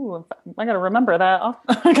 Yeah. Ooh, I gotta remember that.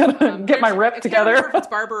 I gotta get my rep together. I can't remember if it's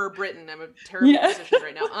Barber or Britain. I'm a terrible musician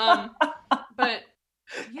right now. But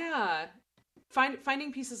yeah,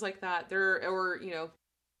 finding pieces like that there, or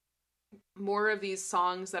more of these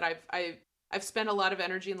songs that I've spent a lot of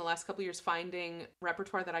energy in the last couple of years finding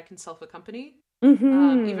repertoire that I can self-accompany. Even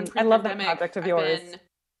pre-pandemic, I love that project of yours.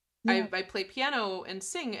 I play piano and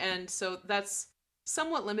sing, and so that's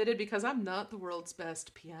somewhat limited because I'm not the world's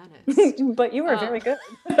best pianist. But you are very good.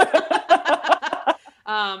 And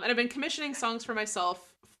I've been commissioning songs for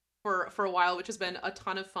myself for a while, which has been a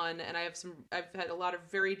ton of fun. And I've had a lot of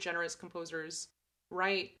very generous composers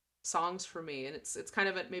write songs for me, and it's kind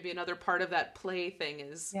of maybe another part of that play thing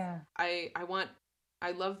is I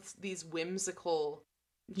love these whimsical,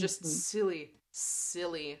 just silly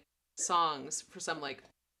songs for some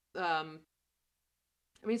I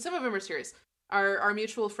mean, some of them are serious. Our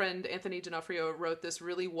mutual friend Anthony D'Onofrio wrote this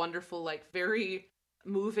really wonderful, like very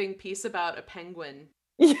moving piece about a penguin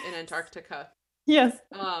in Antarctica. Yes.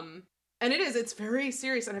 And it's very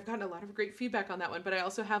serious, and I've gotten a lot of great feedback on that one. But I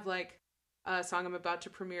also have like a song I'm about to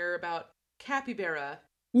premiere about capybara.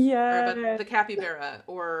 Yeah. Or about the capybara,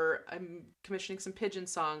 or I'm commissioning some pigeon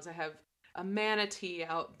songs. I have a manatee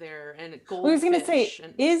out there and a goldfish. I was going to say,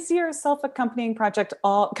 is your self-accompanying project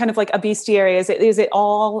all kind of like a bestiary? Is it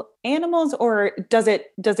all animals, or does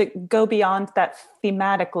it go beyond that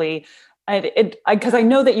thematically? Because I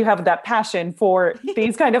know that you have that passion for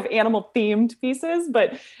these kind of animal themed pieces,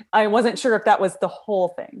 but I wasn't sure if that was the whole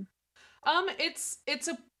thing. It's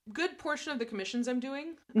a good portion of the commissions I'm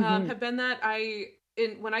doing have been that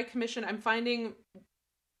when I commission, I'm finding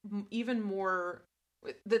even more.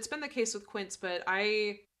 That's been the case with Quince, but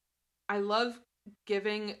I love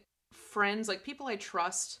giving friends, like people I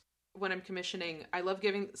trust when I'm commissioning. I love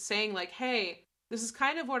saying like, hey, this is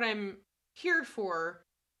kind of what I'm here for,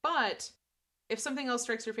 but if something else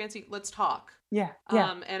strikes your fancy, let's talk. Yeah.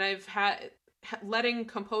 And I've had letting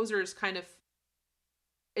composers kind of,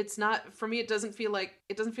 it's not, for me, it doesn't feel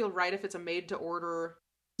right if it's a made to order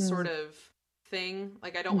sort of thing.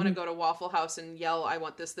 Like, I don't want to go to Waffle House and yell, I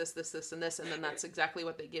want this, this, this, this, and this, and then that's exactly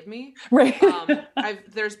what they give me. Right.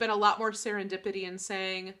 There's been a lot more serendipity in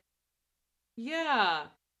saying, yeah,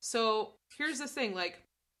 so here's the thing, like,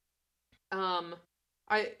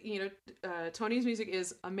 Tony's music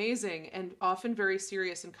is amazing and often very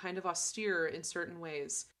serious and kind of austere in certain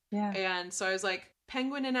ways. Yeah. And so I was like,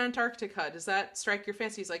 Penguin in Antarctica, does that strike your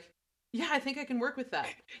fancy? He's like, yeah, I think I can work with that.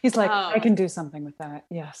 He's like, I can do something with that.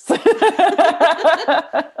 Yes.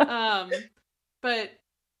 But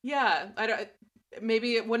yeah,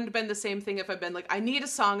 maybe it wouldn't have been the same thing if I'd been like, I need a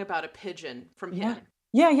song about a pigeon from him.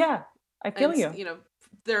 Yeah. I feel you.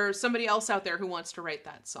 There's somebody else out there who wants to write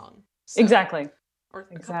that song. So, exactly. Or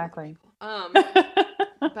exactly.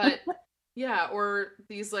 But yeah, or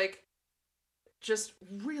these like just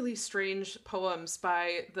really strange poems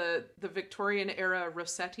by the Victorian era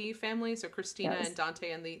Rossetti family. So Christina and Dante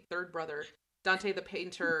and the third brother, Dante the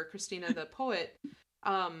painter, Christina the poet.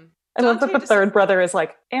 I love that the third brother is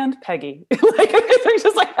like, and Peggy. Like, they're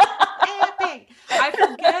just like, and Peggy. I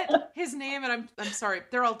forget his name, and I'm sorry.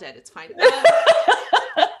 They're all dead. It's fine.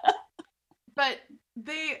 But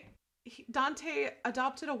Dante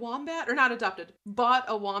adopted a wombat, or not adopted, bought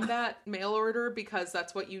a wombat mail order because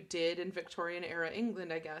that's what you did in Victorian era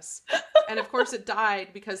England, I guess. And of course it died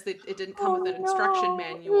because it didn't come with an instruction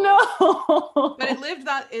manual. No. But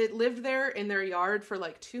it lived there in their yard for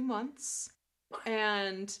like 2 months.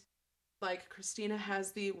 And like Christina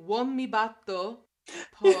has the Uom mi batto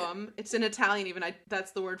poem. It's in Italian even.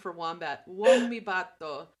 That's the word for wombat. Uom mi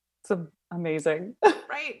batto. It's amazing.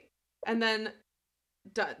 Right. And then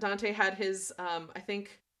Dante had his, I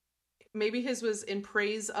think maybe his was in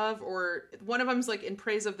praise of, or one of them's like in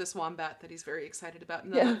praise of this wombat that he's very excited about.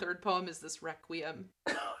 And then the third poem is this requiem.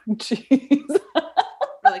 Jeez.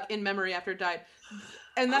 Or like in memory after it died.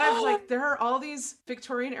 And then I was like, there are all these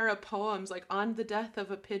Victorian era poems like on the death of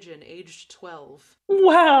a pigeon aged 12.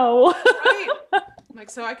 Wow. Right. Like,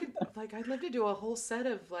 so I'd love to do a whole set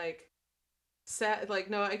of like sad, like,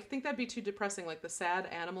 no, I think that'd be too depressing. Like the sad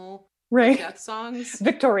animal like Right. death songs.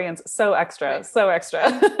 Victorians, so extra, Right. so extra.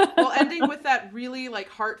 And well, ending with that really like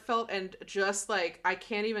heartfelt and just like I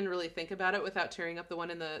can't even really think about it without tearing up, the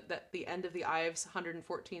one in the end of the Ives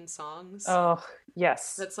 114 songs. Oh,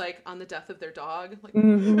 yes. That's like on the death of their dog. Like,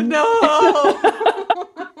 Mhm. no!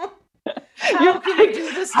 You're How can you like,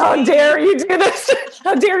 do this to how me? dare you do this?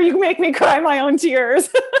 How dare you make me cry my own tears?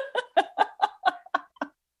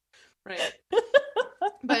 Right.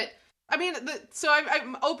 But I mean, so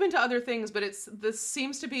I'm open to other things, but this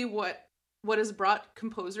seems to be what has brought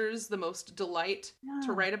composers the most delight to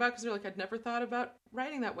Yeah. write about, because they're like, I'd never thought about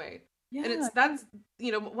writing that way. And Yeah. that's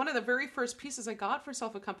one of the very first pieces I got for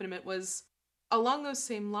self accompaniment was along those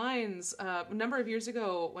same lines. A number of years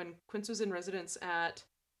ago, when Quince was in residence at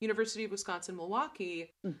University of Wisconsin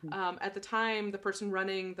Milwaukee, Mhm. at the time the person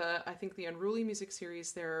running the Unruly music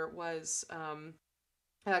series there was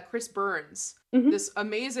Chris Burns, Mhm. this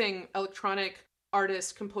amazing electronic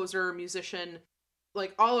artist, composer, musician,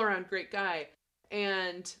 like all around great guy.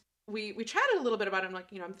 And we chatted a little bit about it. I'm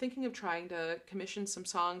like, I'm thinking of trying to commission some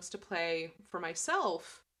songs to play for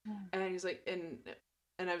myself. Yeah. And he's like,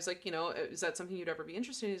 and I was like, is that something you'd ever be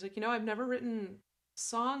interested in? He's like, I've never written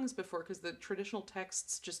songs before because the traditional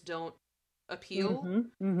texts just don't appeal.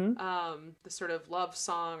 Mhm. Mhm. The sort of love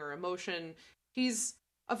song or emotion. He's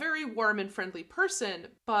a very warm and friendly person,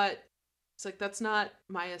 but it's like, that's not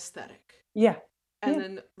my aesthetic. Yeah. And Yeah.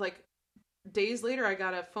 then like days later, I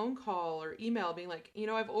got a phone call or email being like,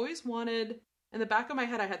 I've always wanted, in the back of my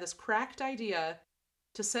head, I had this cracked idea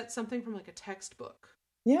to set something from like a textbook,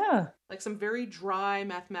 Yeah. like some very dry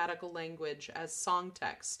mathematical language as song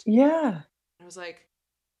text. Yeah. And I was like,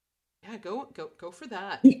 yeah, go for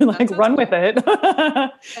that. You like That run sounds with it.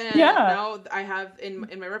 And Yeah. now I have in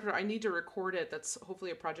my repertoire, I need to record it. That's hopefully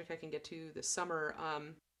a project I can get to this summer.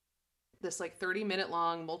 This like 30-minute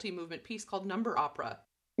long multi-movement piece called Number Opera.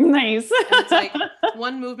 Nice. And it's like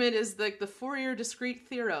one movement is like the Fourier discrete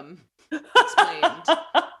theorem explained,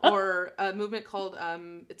 or a movement called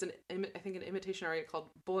it's I think an imitation aria called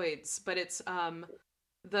Boyd's, but it's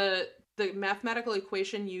the mathematical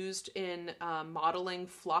equation used in modeling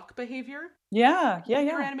flock behavior. Yeah.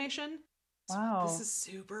 Computer animation. Wow. This is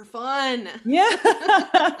super fun.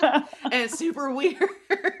 Yeah. And super weird.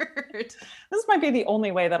 This might be the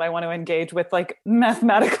only way that I want to engage with like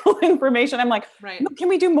mathematical information. I'm like, Right. Can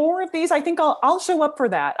we do more of these? I think I'll show up for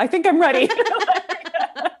that. I think I'm ready.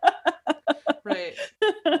 Right.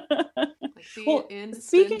 Like the Well,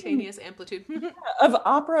 instantaneous amplitude. Of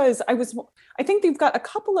operas, I think you've got a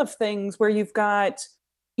couple of things where you've got,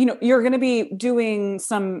 you're going to be doing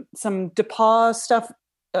some DePauw stuff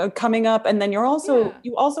coming up, and then you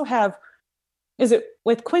also have, is it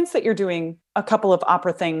with Quince that you're doing a couple of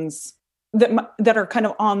opera things that are kind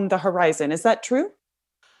of on the horizon? Is that true?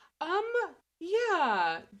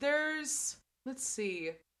 Yeah, let's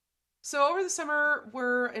see. So over the summer,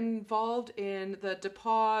 we're involved in the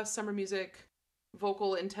DePauw Summer Music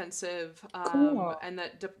Vocal Intensive, Cool. and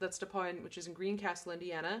that's DePauw, which is in Greencastle,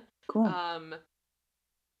 Indiana. Cool.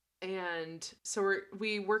 And so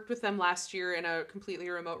we worked with them last year in a completely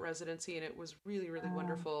remote residency, and it was really, really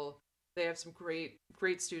wonderful. They have some great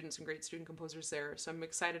students and great student composers there. So I'm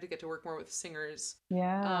excited to get to work more with singers.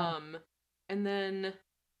 Yeah. And then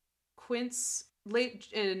Quince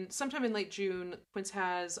sometime in late June, Quince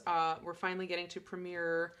has we're finally getting to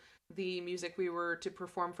premiere the music we were to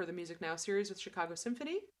perform for the Music Now series with Chicago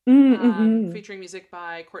Symphony, featuring music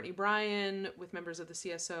by Courtney Bryan with members of the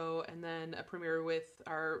CSO, and then a premiere with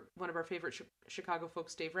one of our favorite Chicago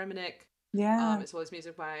folks, Dave Reminick, as well as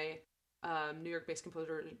music by New York-based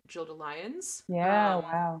composer Gilda Lyons. Yeah.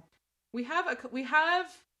 Wow. We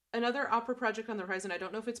have another opera project on the horizon. I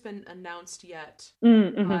don't know if it's been announced yet,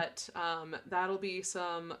 but that'll be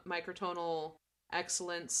some microtonal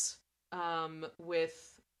excellence with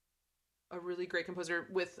a really great composer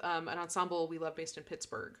with an ensemble we love based in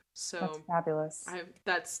Pittsburgh. So that's fabulous.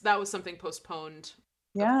 That was something postponed,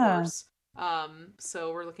 of course.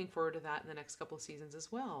 So we're looking forward to that in the next couple of seasons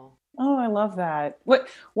as well. Oh, I love that.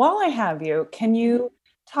 While I have you, can you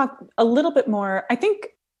talk a little bit more? I think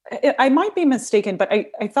I might be mistaken, but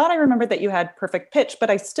I thought I remembered that you had perfect pitch, but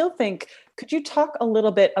I still think, could you talk a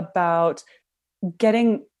little bit about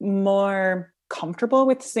getting more comfortable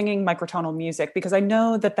with singing microtonal music? Because I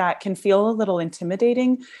know that can feel a little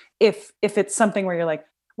intimidating if it's something where you're like,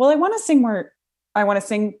 well, I want to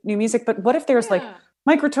sing new music, but what if there's like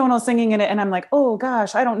microtonal singing in it, and I'm like, oh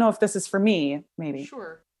gosh, I don't know if this is for me. Maybe.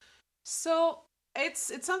 Sure. So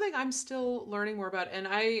it's something I'm still learning more about, and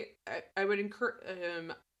I would encourage.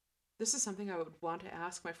 this is something I would want to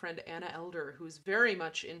ask my friend Anna Elder, who's very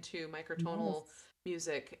much into microtonal Yes.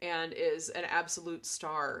 music and is an absolute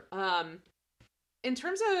star. In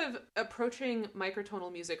terms of approaching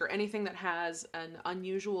microtonal music or anything that has an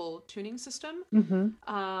unusual tuning system,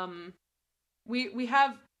 we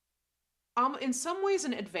have in some ways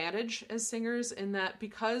an advantage as singers in that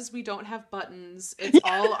because we don't have buttons, it's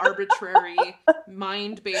all arbitrary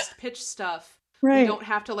mind-based pitch stuff. Right. We don't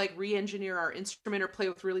have to like re-engineer our instrument or play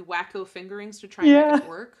with really wacko fingerings to try and make it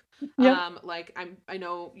work. Like I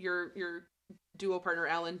know your duo partner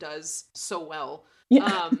Alan does so well.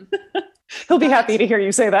 He'll be happy to hear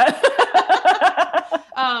you say that.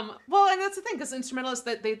 Well, and that's the thing, because instrumentalists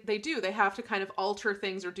that they have to kind of alter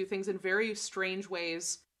things or do things in very strange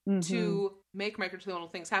ways to make microtonal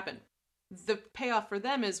things happen. The payoff for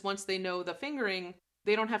them is once they know the fingering,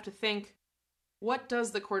 they don't have to think, what does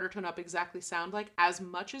the quarter tone up exactly sound like as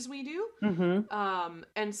much as we do?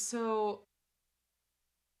 And so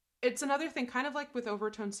it's another thing, kind of like with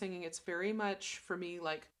overtone singing, it's very much for me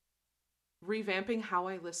like revamping how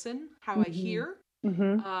I listen, how I hear.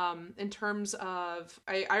 In terms of,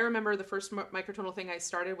 I remember the first microtonal thing I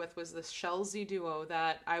started with was this Shell Z duo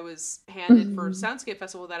that I was handed for Soundscape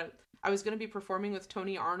Festival that I was going to be performing with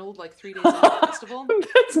Tony Arnold like 3 days into the festival.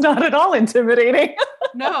 That's not at all intimidating.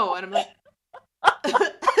 No, and I'm like,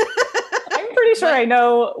 I'm pretty sure I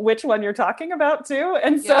know which one you're talking about too,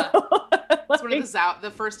 and so it's one of the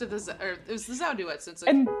first of the it was the Zao duets,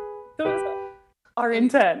 and those are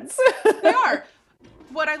intense. They are.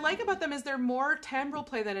 What I like about them is they're more timbral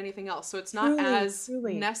play than anything else. So it's not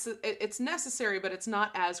it's necessary, but it's not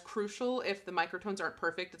as crucial if the microtones aren't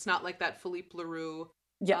perfect. It's not like that Philippe Leroux,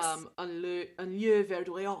 Un lieu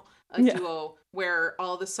verdoyant, duo, where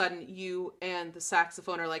all of a sudden you and the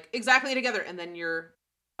saxophone are like exactly together and then you're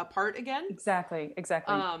apart again. Exactly.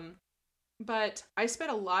 But I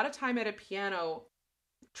spent a lot of time at a piano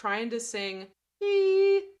trying to sing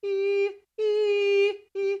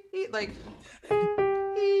like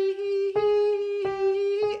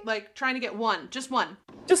trying to get just one.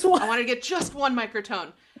 I want to get just one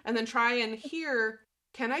microtone and then try and hear,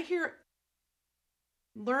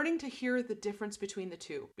 learning to hear the difference between the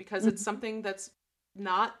two, because it's something that's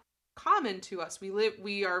not common to us.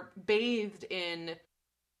 We are bathed in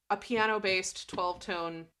a piano-based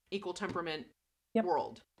 12-tone equal temperament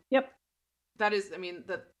world. That is,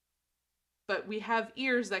 but we have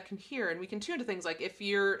ears that can hear, and we can tune to things like if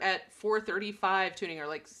you're at 435 tuning or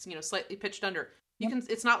like, slightly pitched under,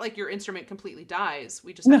 it's not like your instrument completely dies.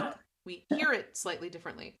 We just we hear it slightly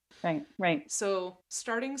differently. Right. So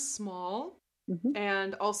starting small,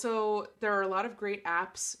 and also there are a lot of great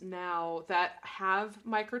apps now that have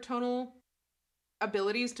microtonal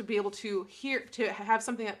abilities to be able to have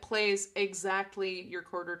something that plays exactly your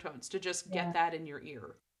quarter tones, to just get that in your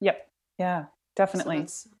ear. Yeah, definitely. So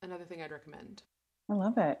that's another thing I'd recommend. I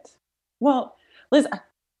love it. Well, Liz,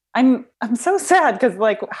 I'm so sad because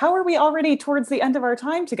like, how are we already towards the end of our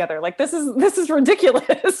time together? Like this is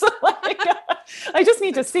ridiculous. Like, I just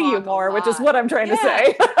need to see you more, which is what I'm trying to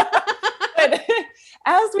say. But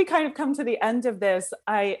as we kind of come to the end of this,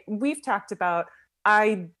 we've talked about,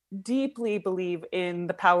 I deeply believe in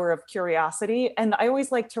the power of curiosity, and I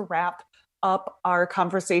always like to wrap up our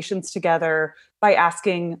conversations together by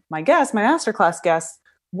asking my masterclass guests,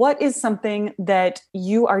 what is something that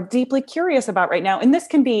you are deeply curious about right now? And this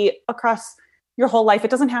can be across your whole life. It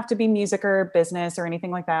doesn't have to be music or business or anything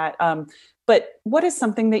like that. But what is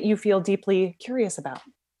something that you feel deeply curious about?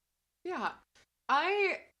 Yeah,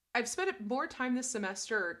 I've spent more time this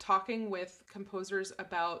semester talking with composers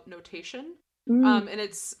about notation. And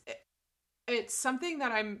it's something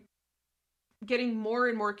that I'm getting more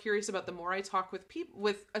and more curious about the more I talk with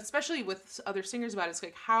people, especially with other singers about it. It's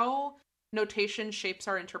like how notation shapes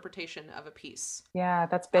our interpretation of a piece. Yeah,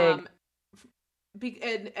 that's big.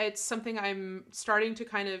 And it's something I'm starting to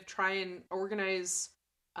kind of try and organize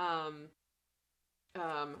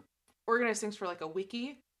things for like a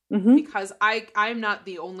wiki, because I'm not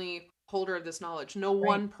the only holder of this knowledge. No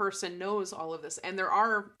one person knows all of this. And there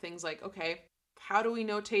are things like, okay, how do we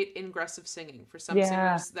notate ingressive singing? For some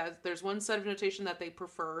singers, that there's one set of notation that they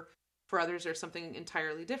prefer. For others, there's something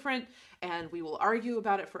entirely different, and we will argue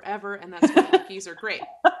about it forever, and that's why wikis are great.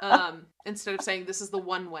 Instead of saying this is the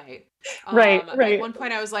one way. Right. At one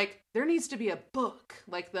point I was like, there needs to be a book,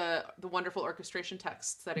 like the wonderful orchestration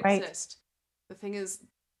texts that exist. The thing is,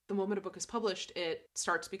 the moment a book is published, it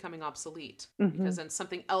starts becoming obsolete, because then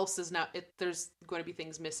something else is now, there's going to be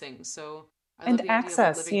things missing. So I love the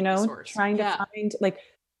access, idea of living resource. trying to find, like,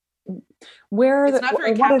 where it's not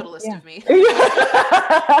very capitalist of me.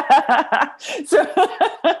 So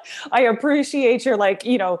I appreciate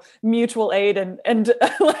your mutual aid and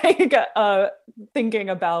thinking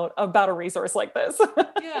about a resource like this.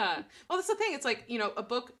 Yeah. Well, that's the thing. It's like, a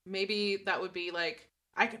book, maybe that would be like,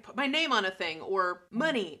 I could put my name on a thing or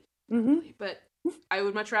money, but I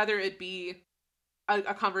would much rather it be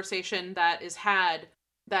a conversation that is had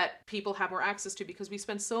that people have more access to, because we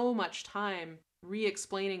spend so much time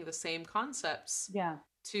re-explaining the same concepts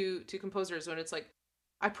to composers, when it's like,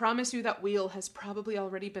 I promise you that wheel has probably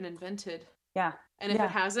already been invented. Yeah. And if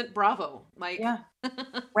it hasn't, bravo.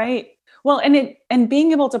 Right. Well, and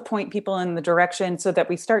being able to point people in the direction so that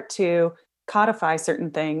we start to codify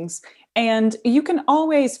certain things. And you can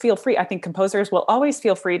always feel free. I think composers will always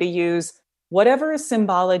feel free to use whatever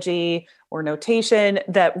symbology or notation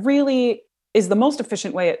that really is the most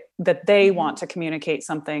efficient way that they want to communicate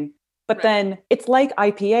something. But then it's like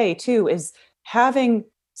IPA too, is having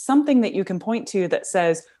something that you can point to that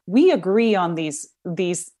says, we agree on these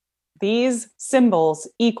symbols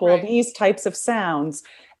equal these types of sounds.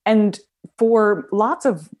 And for lots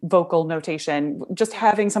of vocal notation, just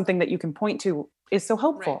having something that you can point to is so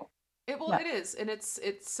helpful. It is. And it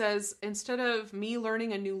says, instead of me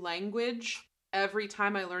learning a new language every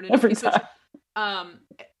time I learn a new piece, which,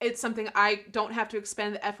 it's something I don't have to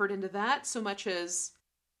expend the effort into that so much as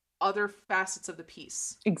other facets of the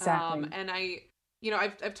piece. Exactly. And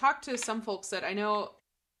I've talked to some folks that I know,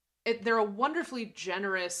 they're a wonderfully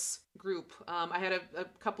generous group. I had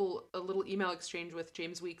a little email exchange with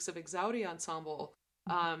James Weeks of Exaudi Ensemble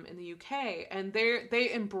in the UK, and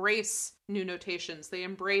they embrace new notations. They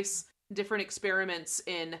embrace different experiments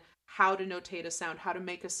in how to notate a sound, how to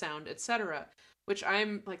make a sound, etc. Which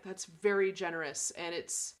I'm like, that's very generous, and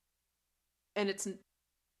it's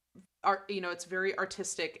art. It's very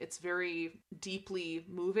artistic. It's very deeply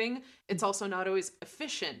moving. It's also not always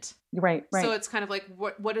efficient. Right. So it's kind of like,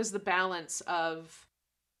 what is the balance of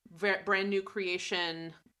brand new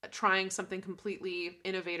creation, trying something completely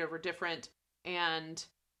innovative or different, and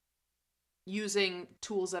using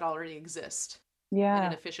tools that already exist in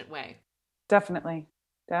an efficient way. Definitely.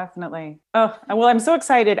 Oh, well, I'm so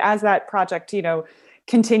excited as that project,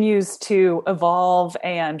 continues to evolve,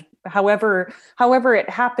 and however it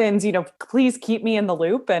happens, please keep me in the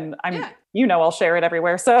loop, and I'll share it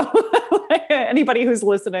everywhere. So anybody who's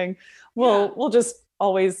listening will just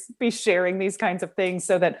always be sharing these kinds of things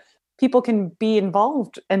so that people can be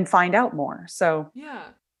involved and find out more. So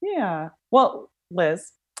yeah. Well,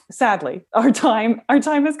 Liz, sadly, our time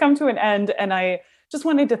has come to an end, and I just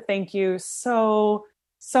wanted to thank you so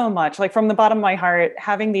much. Like, from the bottom of my heart,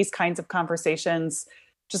 having these kinds of conversations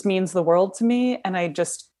just means the world to me, and I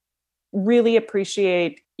just really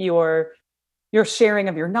appreciate your sharing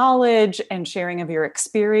of your knowledge and sharing of your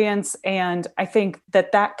experience. And I think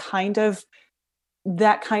that kind of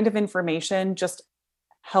information just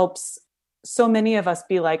helps so many of us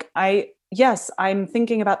be like, I'm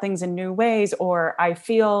thinking about things in new ways, or I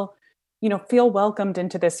feel welcomed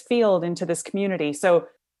into this field, into this community. So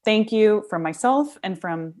thank you from myself and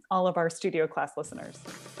from all of our Studio Class listeners.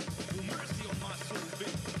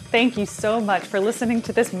 Thank you so much for listening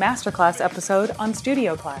to this masterclass episode on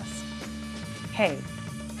Studio Class. Hey,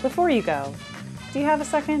 before you go, do you have a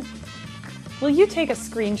second? Will you take a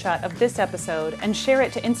screenshot of this episode and share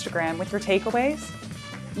it to Instagram with your takeaways?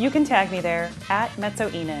 You can tag me there at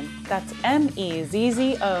Mezzoinen. That's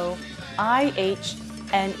MEZZOIHNEN.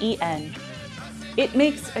 It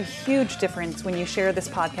makes a huge difference when you share this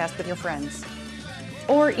podcast with your friends.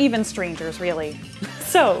 Or even strangers, really.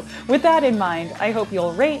 So, with that in mind, I hope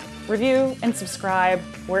you'll rate, review, and subscribe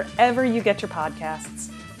wherever you get your podcasts.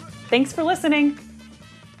 Thanks for listening.